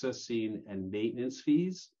processing and maintenance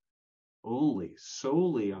fees,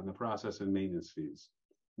 solely on the process and maintenance fees,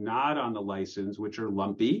 not on the license, which are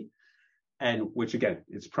lumpy, and which, again,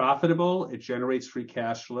 it's profitable, it generates free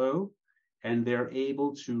cash flow, and they're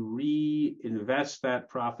able to reinvest that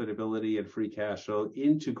profitability and free cash flow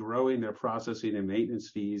into growing their processing and maintenance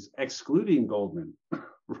fees, excluding Goldman,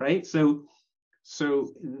 right? So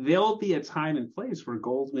there'll be a time and place where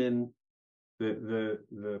Goldman,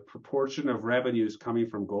 the proportion of revenues coming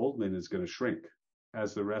from Goldman is going to shrink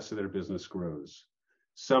as the rest of their business grows.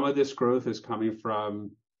 Some of this growth is coming from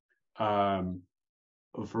a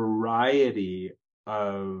variety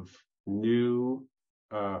of new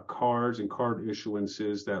cards and card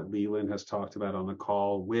issuances that Leland has talked about on the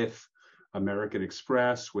call, with American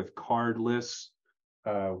Express, with Cardless,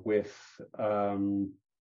 with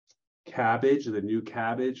Kabbage, the new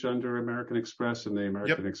Kabbage under American Express and the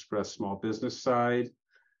American Express small business side.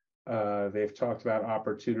 They've talked about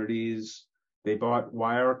opportunities. They bought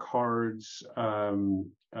Wirecard's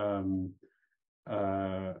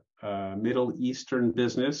Middle Eastern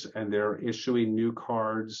business, and they're issuing new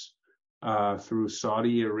cards through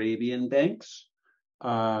Saudi Arabian banks.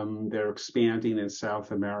 They're expanding in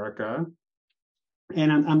South America.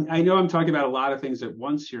 And I know I'm talking about a lot of things at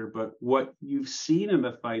once here, but what you've seen in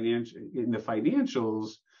the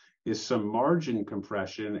financials is some margin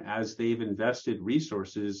compression as they've invested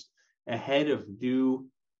resources ahead of new,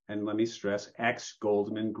 and let me stress,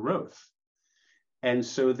 ex-Goldman growth. And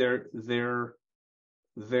so they're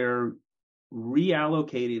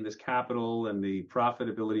reallocating this capital and the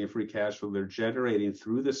profitability and free cash flow they're generating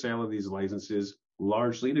through the sale of these licenses,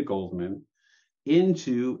 largely to Goldman,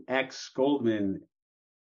 into ex-Goldman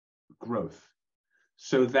growth.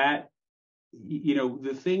 So that,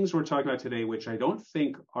 the things we're talking about today, which I don't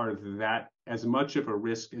think are that as much of a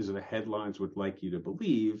risk as the headlines would like you to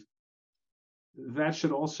believe, that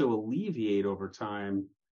should also alleviate over time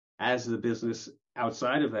as the business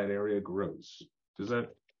outside of that area grows. Does that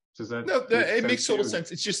no, it makes total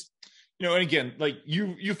sense. It's just, and again, like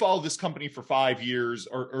you followed this company for 5 years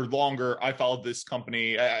or longer. I followed this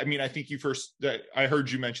company. I mean, I think I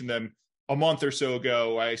heard you mention them a month or so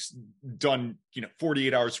ago. I done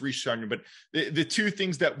 48 hours research on you, but the two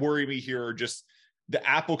things that worry me here are just the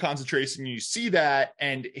Apple concentration. You see that,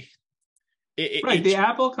 and the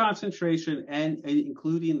Apple concentration, and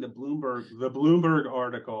including the Bloomberg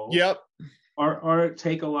article. Yep. Are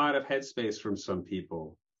take a lot of headspace from some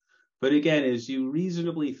people. But again, as you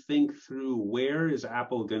reasonably think through, where is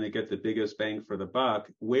Apple going to get the biggest bang for the buck?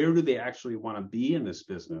 Where do they actually want to be in this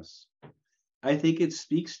business? I think it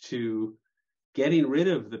speaks to getting rid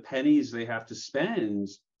of the pennies they have to spend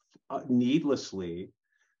needlessly.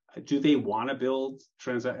 Do they want to build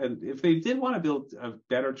if they did want to build a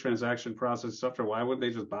better transaction process software, why wouldn't they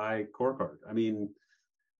just buy CoreCard? I mean,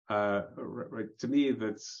 right, to me,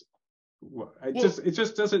 that's it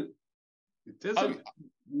just doesn't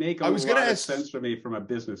make a lot of sense for me from a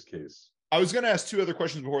business case. I was going to ask two other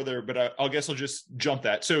questions before there, but I guess I'll just jump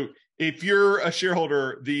that. So if you're a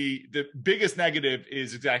shareholder, the biggest negative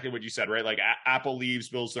is exactly what you said, right? Like Apple leaves,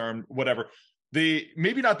 Bill Stern, whatever. the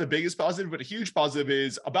maybe not the biggest positive, but a huge positive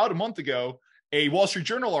is about a month ago, a Wall Street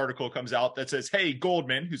Journal article comes out that says, hey,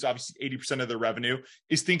 Goldman, who's obviously 80% of their revenue,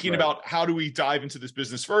 is thinking about how do we dive into this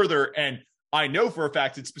business further. And I know for a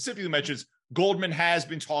fact it specifically mentions Goldman has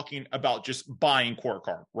been talking about just buying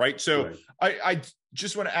CoreCard, right? So I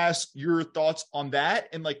just want to ask your thoughts on that.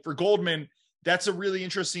 And like for Goldman, that's a really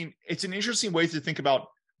interesting, it's an interesting way to think about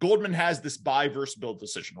Goldman has this buy versus build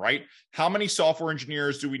decision, right? How many software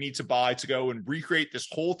engineers do we need to buy to go and recreate this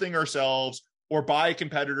whole thing ourselves, or buy a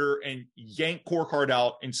competitor and yank CoreCard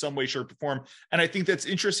out in some way, shape, or form? And I think that's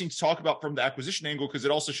interesting to talk about from the acquisition angle, because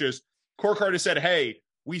it also shows CoreCard has said, hey,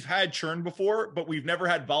 we've had churn before, but we've never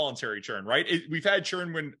had voluntary churn, right? We've had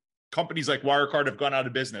churn when companies like Wirecard have gone out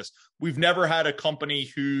of business. We've never had a company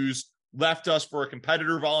who's left us for a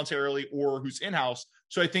competitor voluntarily or who's in-house.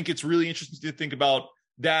 So I think it's really interesting to think about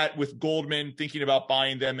that with Goldman, thinking about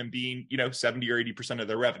buying them and being, 70 or 80% of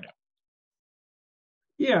their revenue.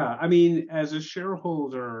 Yeah, I mean, as a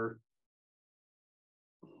shareholder,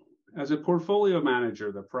 as a portfolio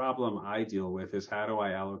manager, the problem I deal with is how do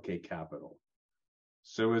I allocate capital?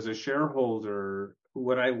 So as a shareholder,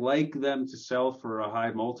 would I like them to sell for a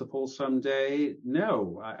high multiple someday?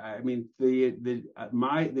 No. I mean,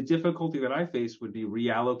 the difficulty that I face would be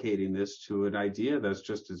reallocating this to an idea that's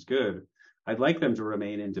just as good. I'd like them to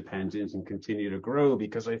remain independent and continue to grow,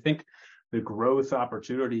 because I think the growth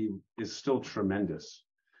opportunity is still tremendous.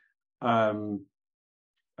 But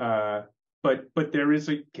there is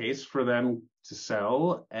a case for them to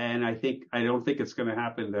sell, and I don't think it's going to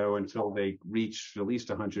happen though until they reach at least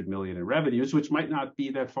 100 million in revenues, which might not be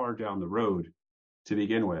that far down the road to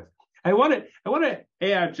begin with. I want to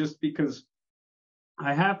add, just because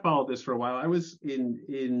I have followed this for a while. I was in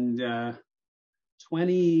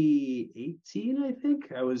 2018, I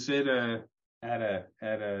think. I was at a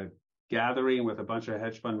gathering with a bunch of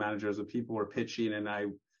hedge fund managers, and people were pitching, and I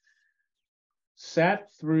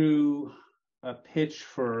sat through a pitch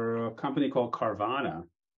for a company called Carvana,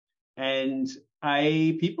 and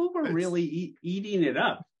people were really eating it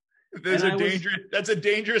up. That's a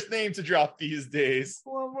dangerous name to drop these days.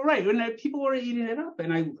 Well, right, and people were eating it up,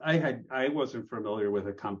 and I wasn't familiar with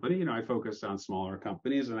a company. I focused on smaller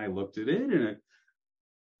companies, and I looked at it, and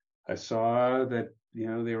I saw that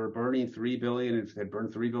they were burning $3 billion and had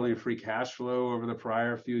burned $3 billion free cash flow over the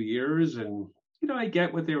prior few years, and I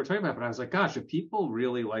get what they were talking about, but I was like, gosh, if people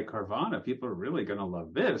really like Carvana, people are really going to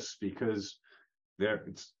love this, because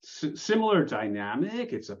it's similar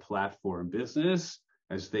dynamic. It's a platform business.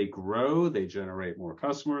 As they grow, they generate more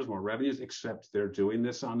customers, more revenues, except they're doing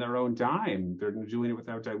this on their own dime. They're doing it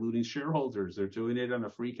without diluting shareholders. They're doing it in a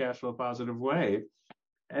free cash flow positive way.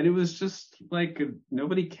 And it was just like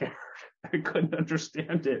nobody cared. I couldn't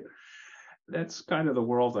understand it. That's kind of the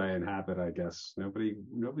world I inhabit, I guess.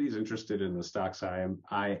 Nobody's interested in the stocks I am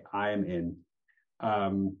in.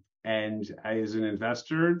 And as an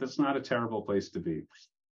investor, that's not a terrible place to be.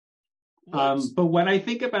 But when I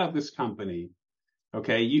think about this company,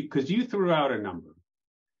 okay, because you threw out a number.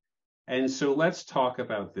 And so let's talk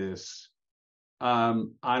about this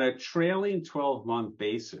on a trailing 12-month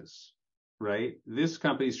basis, right? This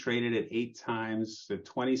company's traded at 8 times at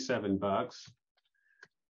 $27.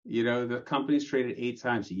 The company's traded 8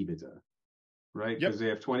 times EBITDA, right? Because they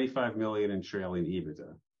have 25 million in trailing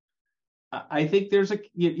EBITDA. I think there's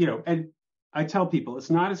and I tell people it's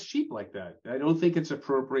not as cheap like that. I don't think it's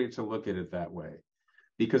appropriate to look at it that way,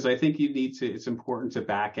 because I think it's important to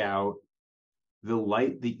back out the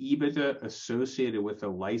EBITDA associated with the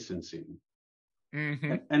licensing.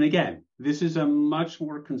 Mm-hmm. And again, this is a much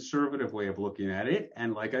more conservative way of looking at it.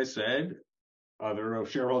 And like I said, other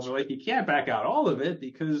shareholders are like, you can't back out all of it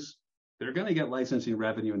because they're going to get licensing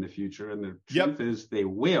revenue in the future. And the truth is they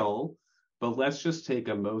will, but let's just take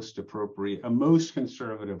a most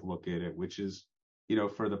conservative look at it, which is,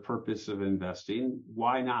 for the purpose of investing,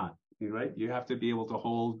 why not? Right? You have to be able to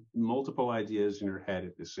hold multiple ideas in your head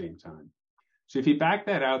at the same time. So if you back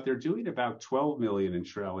that out, they're doing about 12 million in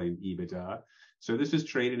trailing EBITDA. So this is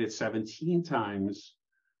traded at 17 times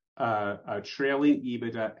trailing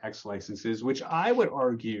EBITDA X licenses, which I would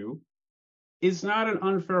argue is not an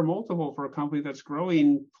unfair multiple for a company that's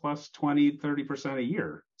growing plus 20, 30% a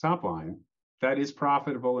year top line. That is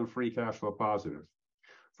profitable and free cash flow positive.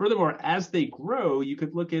 Furthermore, as they grow, you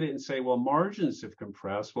could look at it and say, well, margins have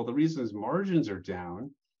compressed. Well, the reason is margins are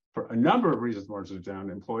down. For a number of reasons, margins are down.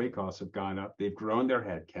 Employee costs have gone up. They've grown their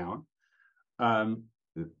headcount.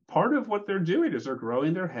 Part of what they're doing is they're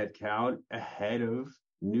growing their headcount ahead of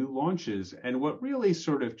new launches. And what really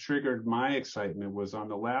sort of triggered my excitement was on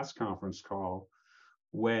the last conference call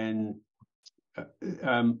when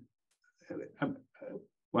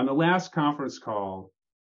On the last conference call,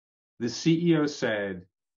 the CEO said,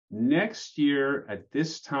 next year at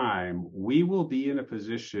this time, we will be in a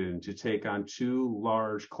position to take on 2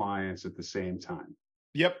 large clients at the same time.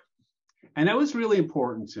 Yep. And that was really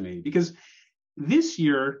important to me because this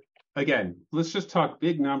year, again, let's just talk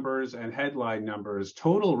big numbers and headline numbers.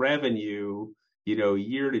 Total revenue,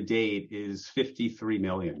 year to date is $54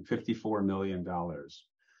 million.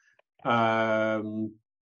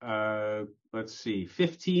 Let's see,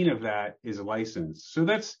 15 of that is licensed. So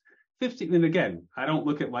that's 15. And again, I don't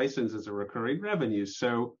look at license as a recurring revenue.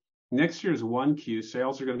 So next year's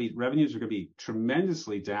 1Q revenues are going to be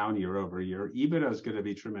tremendously down year over year. EBITDA is going to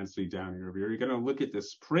be tremendously down year over year. You're going to look at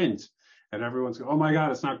this print and everyone's going, oh my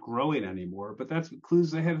God, it's not growing anymore. But that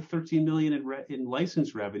includes they have 13 million in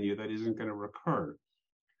license revenue that isn't going to recur.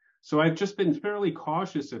 So I've just been fairly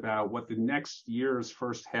cautious about what the next year's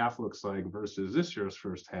first half looks like versus this year's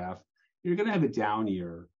first half. You're going to have a down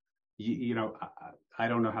year. I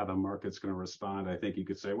don't know how the market's going to respond. I think you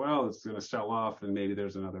could say, well, it's going to sell off and maybe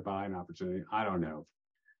there's another buying opportunity. I don't know.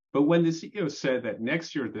 But when the CEO said that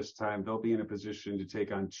next year at this time, they'll be in a position to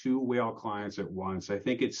take on 2 whale clients at once, I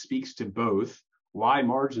think it speaks to both why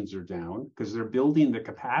margins are down, because they're building the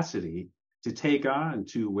capacity to take on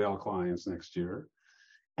 2 whale clients next year.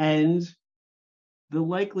 And the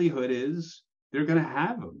likelihood is they're going to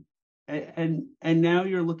have them. And now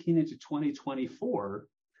you're looking into 2024,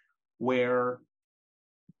 where,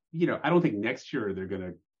 I don't think next year they're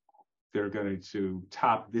going to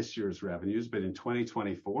top this year's revenues, but in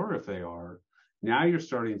 2024, if they are, now you're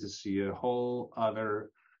starting to see a whole other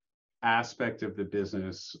aspect of the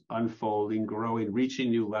business unfolding, growing, reaching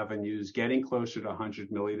new revenues, getting closer to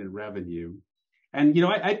 100 million in revenue. And,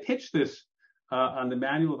 I pitched this on the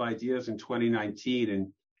Manual of Ideas in 2019,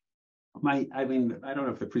 and I don't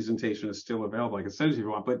know if the presentation is still available. I can send it if you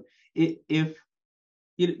want, but if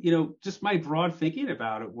just my broad thinking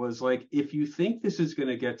about it was like, if you think this is going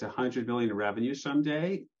to get to 100 million in revenue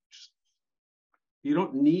someday, you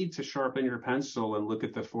don't need to sharpen your pencil and look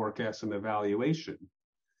at the forecast and the valuation.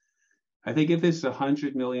 I think if it's a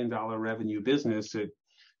 $100 million revenue business at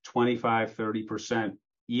 25-30%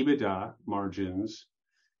 EBITDA margins,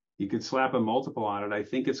 you could slap a multiple on it. I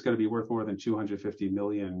think it's going to be worth more than 250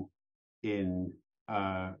 million in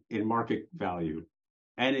market value.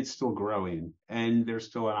 And it's still growing, and there's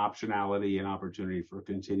still an optionality and opportunity for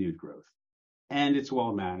continued growth. And it's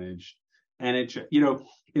well managed. And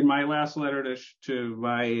in my last letter to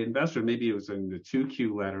my investor, maybe it was in the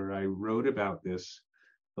 2Q letter, I wrote about this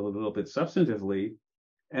a little bit substantively.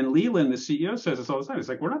 And Leland, the CEO, says this all the time. It's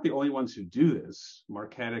like, we're not the only ones who do this.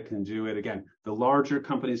 Marqeta can do it. Again, the larger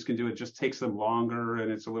companies can do it. It just takes them longer,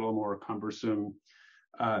 and it's a little more cumbersome.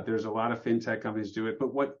 There's a lot of fintech companies do it.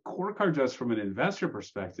 But what CoreCard does from an investor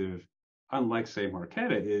perspective, unlike, say,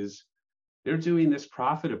 Marqeta, is they're doing this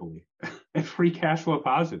profitably and free cash flow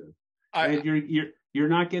positive. And you're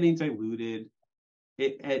not getting diluted.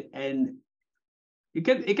 And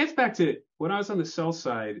it gets back to when I was on the sell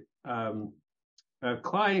side, a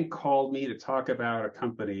client called me to talk about a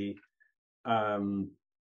company. And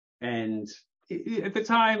at the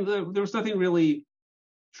time, there was nothing really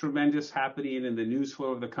tremendous happening in the news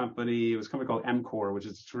flow of the company. It was a company called MCore, which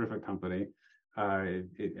is a terrific company, a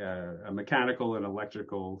mechanical and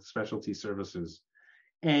electrical specialty services.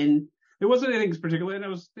 And there wasn't anything particular. And it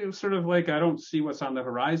was sort of like, I don't see what's on the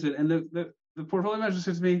horizon. And the portfolio manager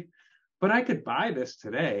says to me, but I could buy this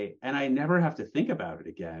today and I never have to think about it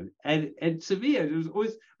again. And to me, it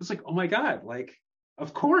was like, oh my God, like,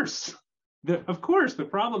 of course, the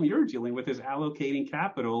problem you're dealing with is allocating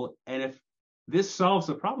capital. And if this solves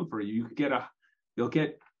the problem for you, you'll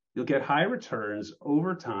get high returns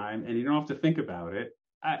over time, and you don't have to think about it.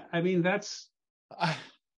 I mean, that's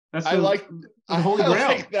I like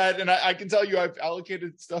that, and I can tell you I've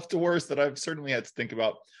allocated stuff to worse that I've certainly had to think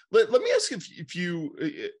about. Let me ask a few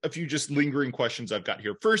just lingering questions I've got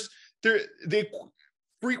here. First, they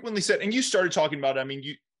frequently said, and you started talking about it. I mean,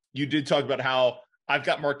 you did talk about how I've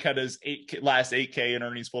got Marqeta's last 8K in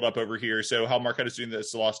earnings pulled up over here, so how Marqeta's doing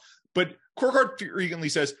this loss. But CoreCard frequently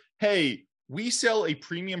says, hey, we sell a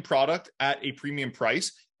premium product at a premium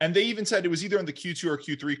price. And they even said, it was either on the Q2 or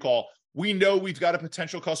Q3 call, we know we've got a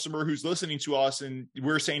potential customer who's listening to us, and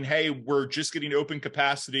we're saying, hey, we're just getting open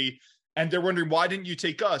capacity. And they're wondering, why didn't you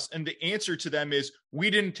take us? And the answer to them is, we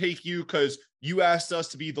didn't take you because you asked us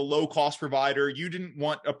to be the low cost provider. You didn't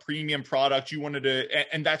want a premium product. You wanted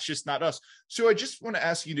to, and that's just not us. So I just want to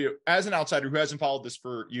ask you, as an outsider who hasn't followed this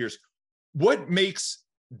for years, what makes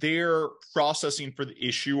their processing for the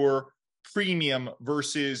issuer premium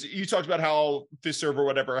versus, you talked about how Fiserv or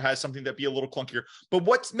whatever has something that be a little clunkier, but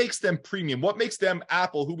what makes them premium? What makes them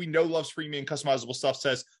Apple, who we know loves premium customizable stuff,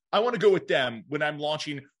 says, I want to go with them when I'm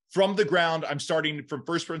launching from the ground. I'm starting from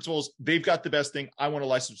first principles. They've got the best thing. I want to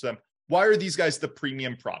license them. Why are these guys the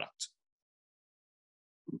premium product?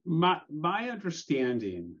 My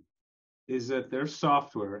understanding is that their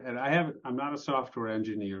software, and I'm not a software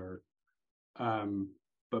engineer,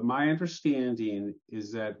 but my understanding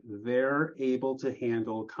is that they're able to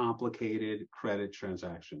handle complicated credit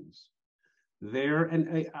transactions.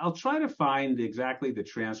 And I'll try to find exactly the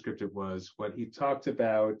transcript it was, what he talked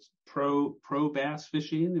about, pro bass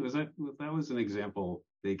fishing. That was an example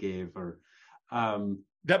they gave, or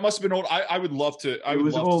that must have been old. I would love to. It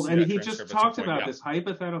was old, and he just talked about this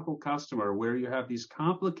hypothetical customer where you have these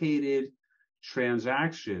complicated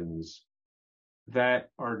transactions that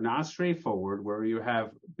are not straightforward, where you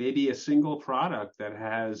have maybe a single product that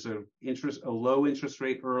has a low interest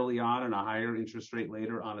rate early on and a higher interest rate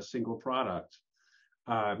later on a single product.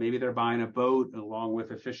 Maybe they're buying a boat along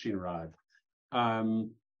with a fishing rod.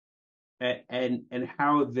 And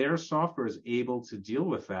how their software is able to deal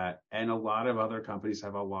with that. And a lot of other companies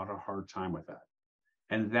have a lot of hard time with that.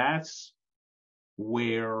 And that's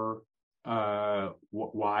where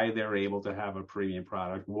why they're able to have a premium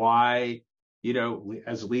product. Why,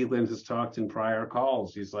 as Leland has talked in prior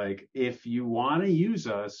calls, he's like, if you want to use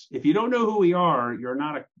us, if you don't know who we are, you're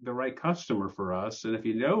not the right customer for us. And if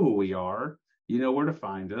you know who we are, you know where to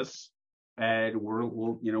find us. And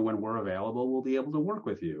we'll when we're available, we'll be able to work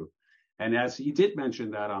with you. And as he did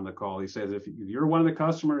mention that on the call, he says, if you're one of the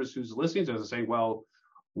customers who's listening to us and saying, well,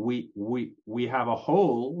 we have a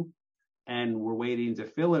hole and we're waiting to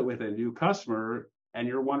fill it with a new customer, and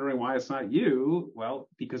you're wondering why it's not you, well,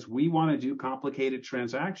 because we want to do complicated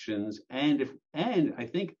transactions. And I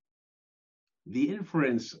think the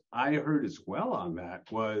inference I heard as well on that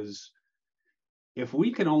was, if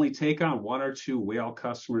we can only take on one or two whale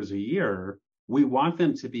customers a year, we want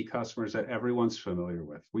them to be customers that everyone's familiar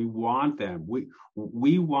with. We want them.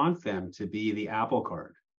 We want them to be the Apple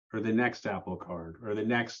Card or the next Apple Card or the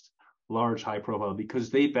next large high profile, because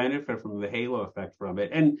they benefit from the halo effect from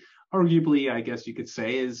it. And arguably, I guess you could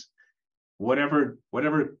say, is whatever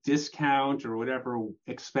discount or whatever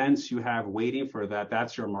expense you have waiting for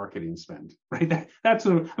that's your marketing spend, right?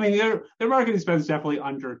 Their marketing spend is definitely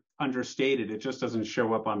understated. It just doesn't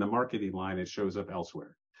show up on the marketing line. It shows up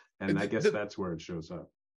elsewhere. And I guess that's where it shows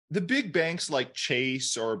up. The big banks like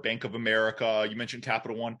Chase or Bank of America, you mentioned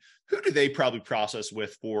Capital One, who do they probably process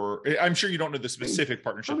with for? I'm sure you don't know the specific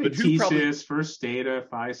partnership, but who TSYS, First Data,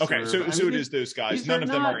 Fiserv. Okay, so it is those guys. None of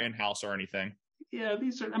them are in-house or anything. Yeah,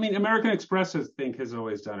 these are, American Express, I think, has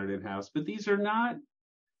always done it in-house, but these are not,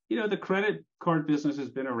 the credit card business has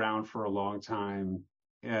been around for a long time.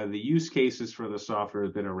 The use cases for the software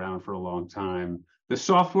have been around for a long time. The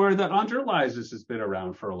software that underlies this has been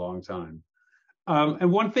around for a long time.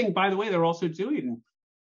 And one thing, by the way, they're also doing,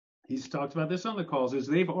 he's talked about this on the calls, is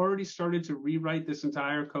they've already started to rewrite this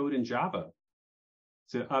entire code in Java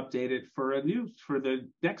to update it for the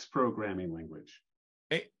next programming language.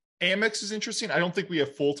 Amex is interesting. I don't think we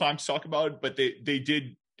have full time to talk about it, but they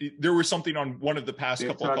did. There was something on one of the past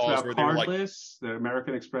couple of calls where they were like, the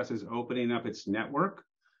American Express is opening up its network.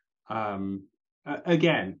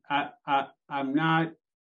 Again, I'm not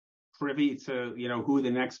privy to who the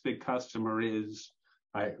next big customer is.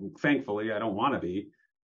 Thankfully, I don't want to be,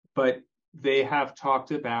 but they have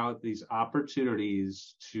talked about these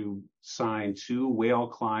opportunities to sign 2 whale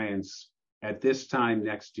clients at this time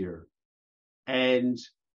next year, and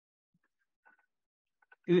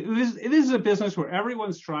it is a business where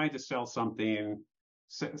everyone's trying to sell something.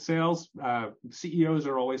 Sales CEOs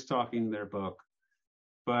are always talking their book.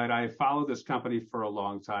 But I followed this company for a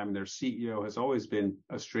long time. Their CEO has always been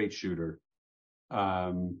a straight shooter.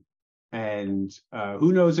 And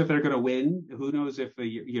who knows if they're going to win? Who knows if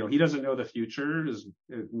he doesn't know the future is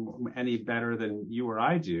any better than you or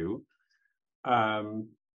I do. And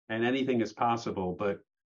anything is possible. But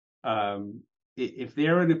if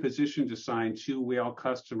they're in a position to sign 2 whale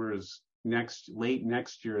customers late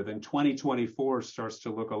next year, then 2024 starts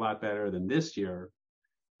to look a lot better than this year.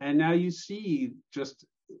 And now you see just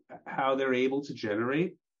how they're able to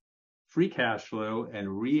generate free cash flow and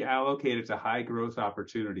reallocate it to high growth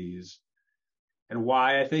opportunities, and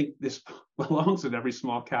why I think this belongs in every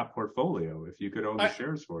small cap portfolio if you could own the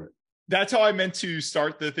shares for it. That's how I meant to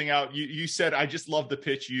start the thing out. You said, I just love the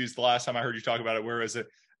pitch you used the last time I heard you talk about it, whereas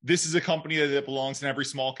this is a company that belongs in every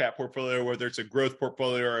small cap portfolio, whether it's a growth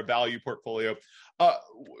portfolio or a value portfolio.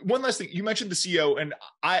 One last thing, you mentioned the CEO, and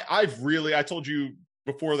I told you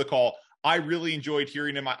before the call, I really enjoyed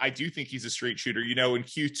hearing him. I do think he's a straight shooter. You know, in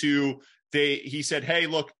Q2, he said, hey,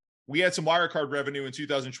 look, we had some Wirecard revenue in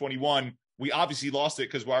 2021. We obviously lost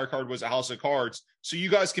it because Wirecard was a house of cards. So you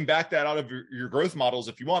guys can back that out of your growth models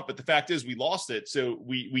if you want. But the fact is we lost it. So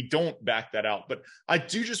we don't back that out. But I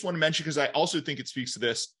do just want to mention, because I also think it speaks to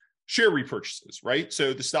this, share repurchases, right?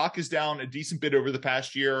 So the stock is down a decent bit over the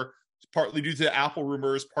past year, partly due to Apple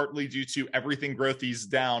rumors, partly due to everything growth is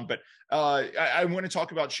down. But I want to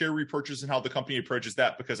talk about share repurchase and how the company approaches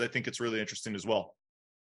that, because I think it's really interesting as well.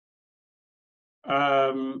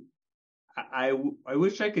 I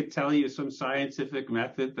wish I could tell you some scientific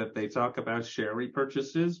method that they talk about share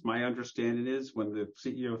repurchases. My understanding is when the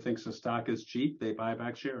CEO thinks the stock is cheap, they buy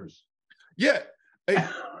back shares. Yeah,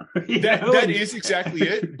 that is exactly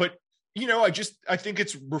it. But, you know, I think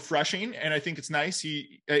it's refreshing and I think it's nice.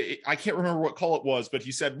 I can't remember what call it was, but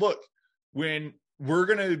he said, look, when we're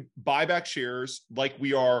going to buy back shares, like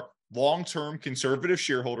we are long-term conservative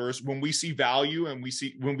shareholders, when we see value and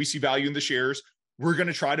when we see value in the shares, we're going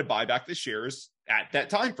to try to buy back the shares at that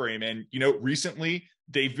time frame. And, you know, recently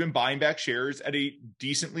they've been buying back shares at a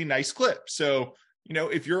decently nice clip. So, you know,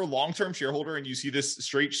 if you're a long-term shareholder and you see this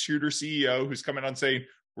straight shooter CEO who's coming on saying,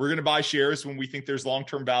 we're going to buy shares when we think there's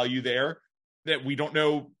long-term value there, that we don't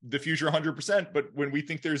know the future 100%, but when we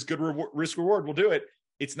think there's good risk reward, we'll do it.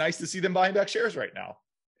 It's nice to see them buying back shares right now.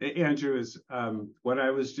 Andrew, is when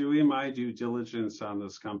I was doing my due diligence on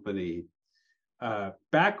this company,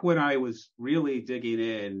 back when I was really digging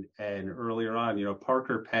in and earlier on, you know,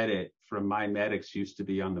 Parker Pettit from MiMedx used to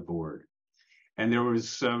be on the board. And there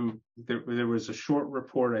was a short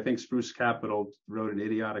report. I think Spruce Capital wrote an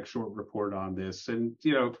idiotic short report on this, and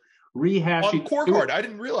you know, rehashing on CoreCard. I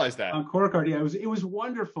didn't realize that on CoreCard. Yeah, it was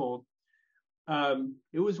wonderful.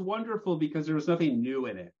 It was wonderful because there was nothing new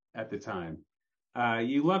in it at the time.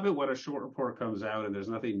 You love it when a short report comes out and there's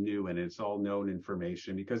nothing new in it. It's all known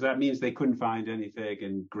information, because that means they couldn't find anything,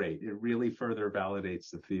 and great. It really further validates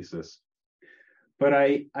the thesis. But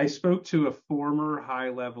I spoke to a former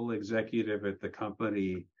high-level executive at the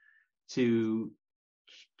company to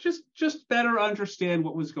just better understand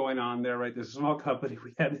what was going on there, right? This is a small company.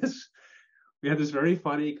 We had this very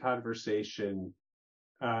funny conversation.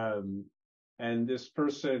 And this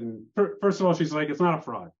person, first of all, she's like, it's not a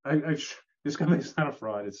fraud. This company's not a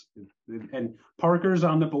fraud. And Parker's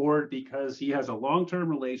on the board because he has a long-term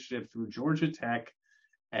relationship through Georgia Tech,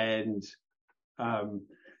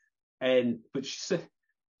 but she said,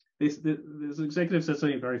 this executive said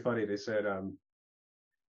something very funny. They said,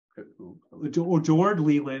 adored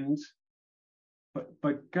Leland,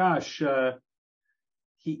 but gosh,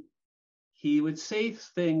 he would say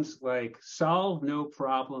things like, solve no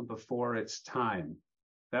problem before it's time.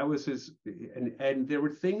 That was his, and there were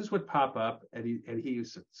things would pop up, and he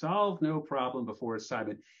used to solve no problem before it's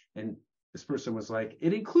time. And this person was like,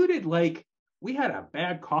 it included like, we had a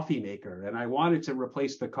bad coffee maker and I wanted to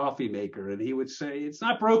replace the coffee maker. And he would say, it's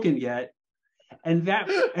not broken yet. And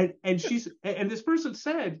this person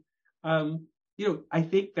said, you know, I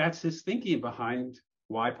think that's his thinking behind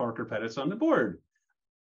why Parker Pettit's on the board.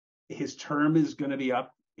 His term is going to be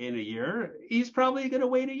up in a year. He's probably going to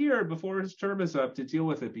wait a year before his term is up to deal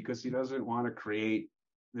with it, because he doesn't want to create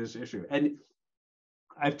this issue. And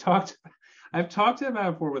I've talked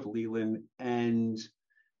about before with Leland, and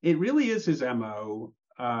it really is his MO.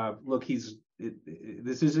 Look,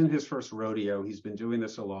 this isn't his first rodeo. He's been doing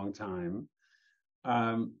this a long time.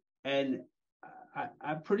 And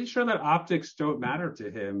I'm pretty sure that optics don't matter to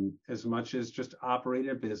him as much as just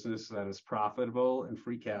operating a business that is profitable and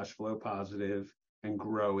free cash flow positive and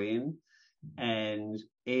growing and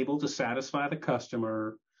able to satisfy the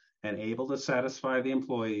customer and able to satisfy the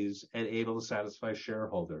employees and able to satisfy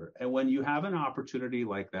shareholder. And when you have an opportunity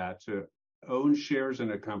like that to own shares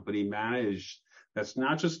in a company managed, that's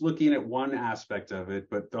not just looking at one aspect of it,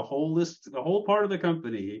 but the whole list, the whole part of the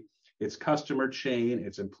company, its customer chain,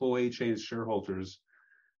 its employee chain, its shareholders,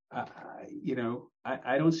 you know,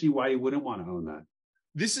 I don't see why you wouldn't want to own that.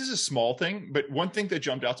 This is a small thing, but one thing that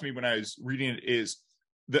jumped out to me when I was reading it is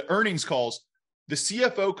the earnings calls. The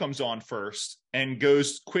CFO comes on first and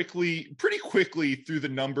goes pretty quickly through the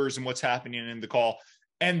numbers and what's happening in the call.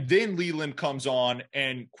 And then Leland comes on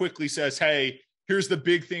and quickly says, hey, here's the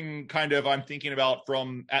big thing kind of I'm thinking about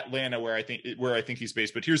from Atlanta, where I think he's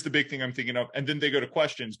based, but here's the big thing I'm thinking of. And then they go to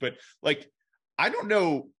questions. But like, I don't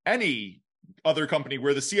know any other company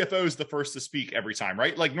where the CFO is the first to speak every time,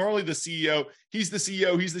 right? Like normally the CEO, he's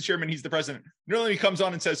the chairman, he's the president. Normally he comes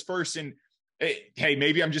on and says first, and hey,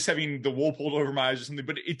 maybe I'm just having the wool pulled over my eyes or something,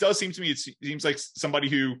 but it does seem to me, it seems like somebody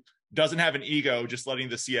who doesn't have an ego, just letting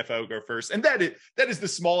the CFO go first. And that is the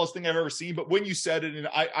smallest thing I've ever seen. But when you said it, and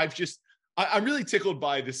I'm really tickled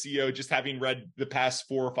by the CEO just having read the past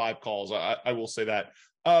 4 or 5 calls. I will say that.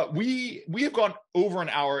 We have gone over an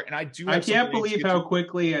hour, and I can't believe how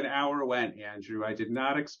quickly an hour went, Andrew. I did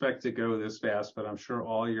not expect to go this fast, but I'm sure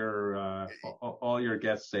all your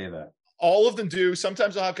guests say that. All of them do.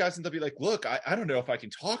 Sometimes I'll have guys and they'll be like, look, I don't know if I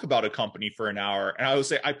can talk about a company for an hour. And I will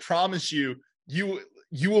say, I promise you, you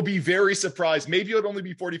will be very surprised. Maybe it'll only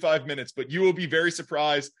be 45 minutes, but you will be very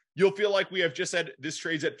surprised. You'll feel like we have just said this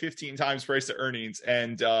trades at 15 times price to earnings,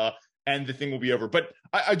 and the thing will be over. But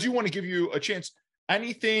I do want to give you a chance.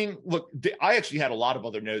 Anything, look, I actually had a lot of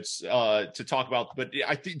other notes to talk about, but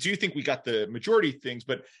do you think we got the majority of things?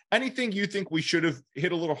 But anything you think we should have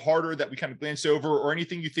hit a little harder that we kind of glanced over, or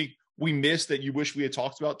anything you think we missed that you wish we had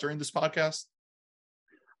talked about during this podcast?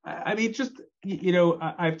 I mean, just,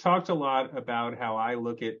 I've talked a lot about how I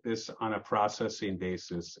look at this on a processing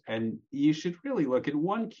basis, and you should really look at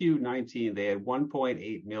 1Q19. They had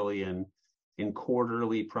 1.8 million in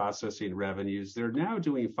quarterly processing revenues. They're now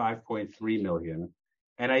doing 5.3 million.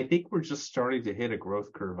 And I think we're just starting to hit a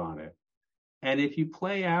growth curve on it. And if you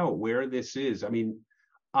play out where this is, I mean,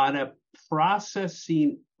 on a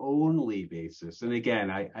processing only basis, and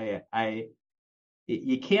again,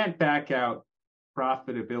 you can't back out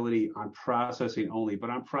profitability on processing only,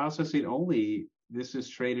 but on processing only, this is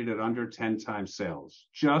traded at under 10 times sales,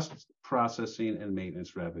 just processing and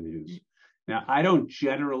maintenance revenues. Now, I don't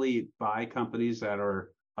generally buy companies that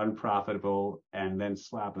are unprofitable and then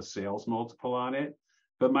slap a sales multiple on it.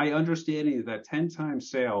 But my understanding is that 10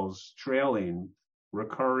 times sales trailing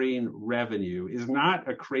recurring revenue is not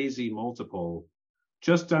a crazy multiple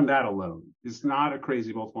just on that alone. It's not a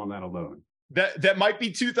crazy multiple on that alone. That might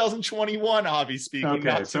be 2021, Avi speaking.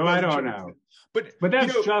 Okay, so I don't know. But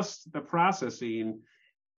that's just the processing.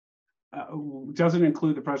 Doesn't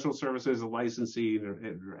include the professional services, the licensing,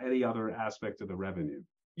 or any other aspect of the revenue.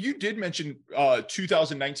 You did mention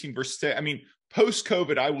 2019 versus today. I mean,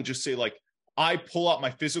 post-COVID, I will just say, like, I pull out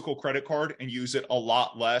my physical credit card and use it a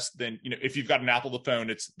lot less than, if you've got an Apple phone,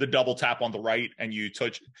 it's the double tap on the right and you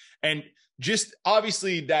touch. And just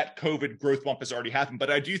obviously that COVID growth bump has already happened,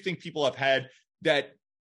 but I do think people have had that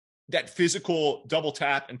physical double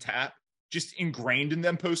tap and tap just ingrained in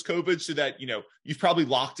them post-COVID, so that, you've probably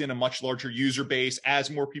locked in a much larger user base as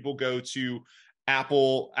more people go to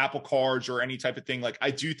Apple cards or any type of thing. Like,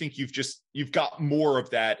 I do think you've got more of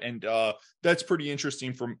that. And that's pretty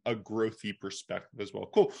interesting from a growthy perspective as well.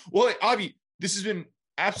 Cool. Well, Avi, this has been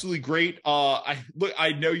absolutely great. I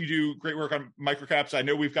know you do great work on microcaps. I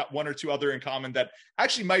know we've got one or two other in common that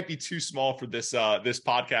actually might be too small for this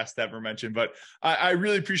podcast to ever mention, but I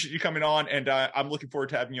really appreciate you coming on, and I'm looking forward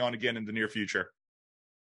to having you on again in the near future.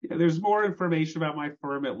 Yeah, there's more information about my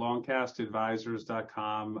firm at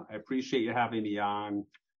longcastadvisors.com. I appreciate you having me on.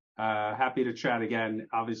 Happy to chat again,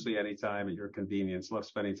 obviously anytime at your convenience. Love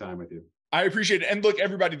spending time with you. I appreciate it. And look,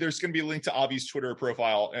 everybody, there's going to be a link to Avi's Twitter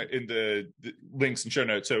profile in the links and show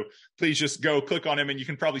notes. So please just go click on him, and you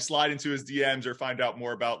can probably slide into his DMs or find out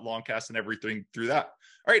more about Longcast and everything through that.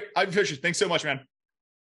 All right, Avi Fisher, thanks so much, man.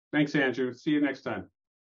 Thanks, Andrew. See you next time.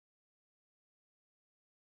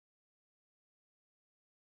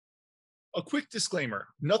 A quick disclaimer: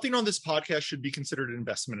 nothing on this podcast should be considered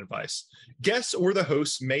investment advice. Guests or the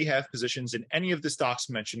hosts may have positions in any of the stocks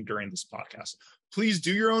mentioned during this podcast. Please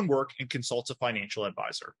do your own work and consult a financial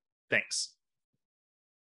advisor. Thanks.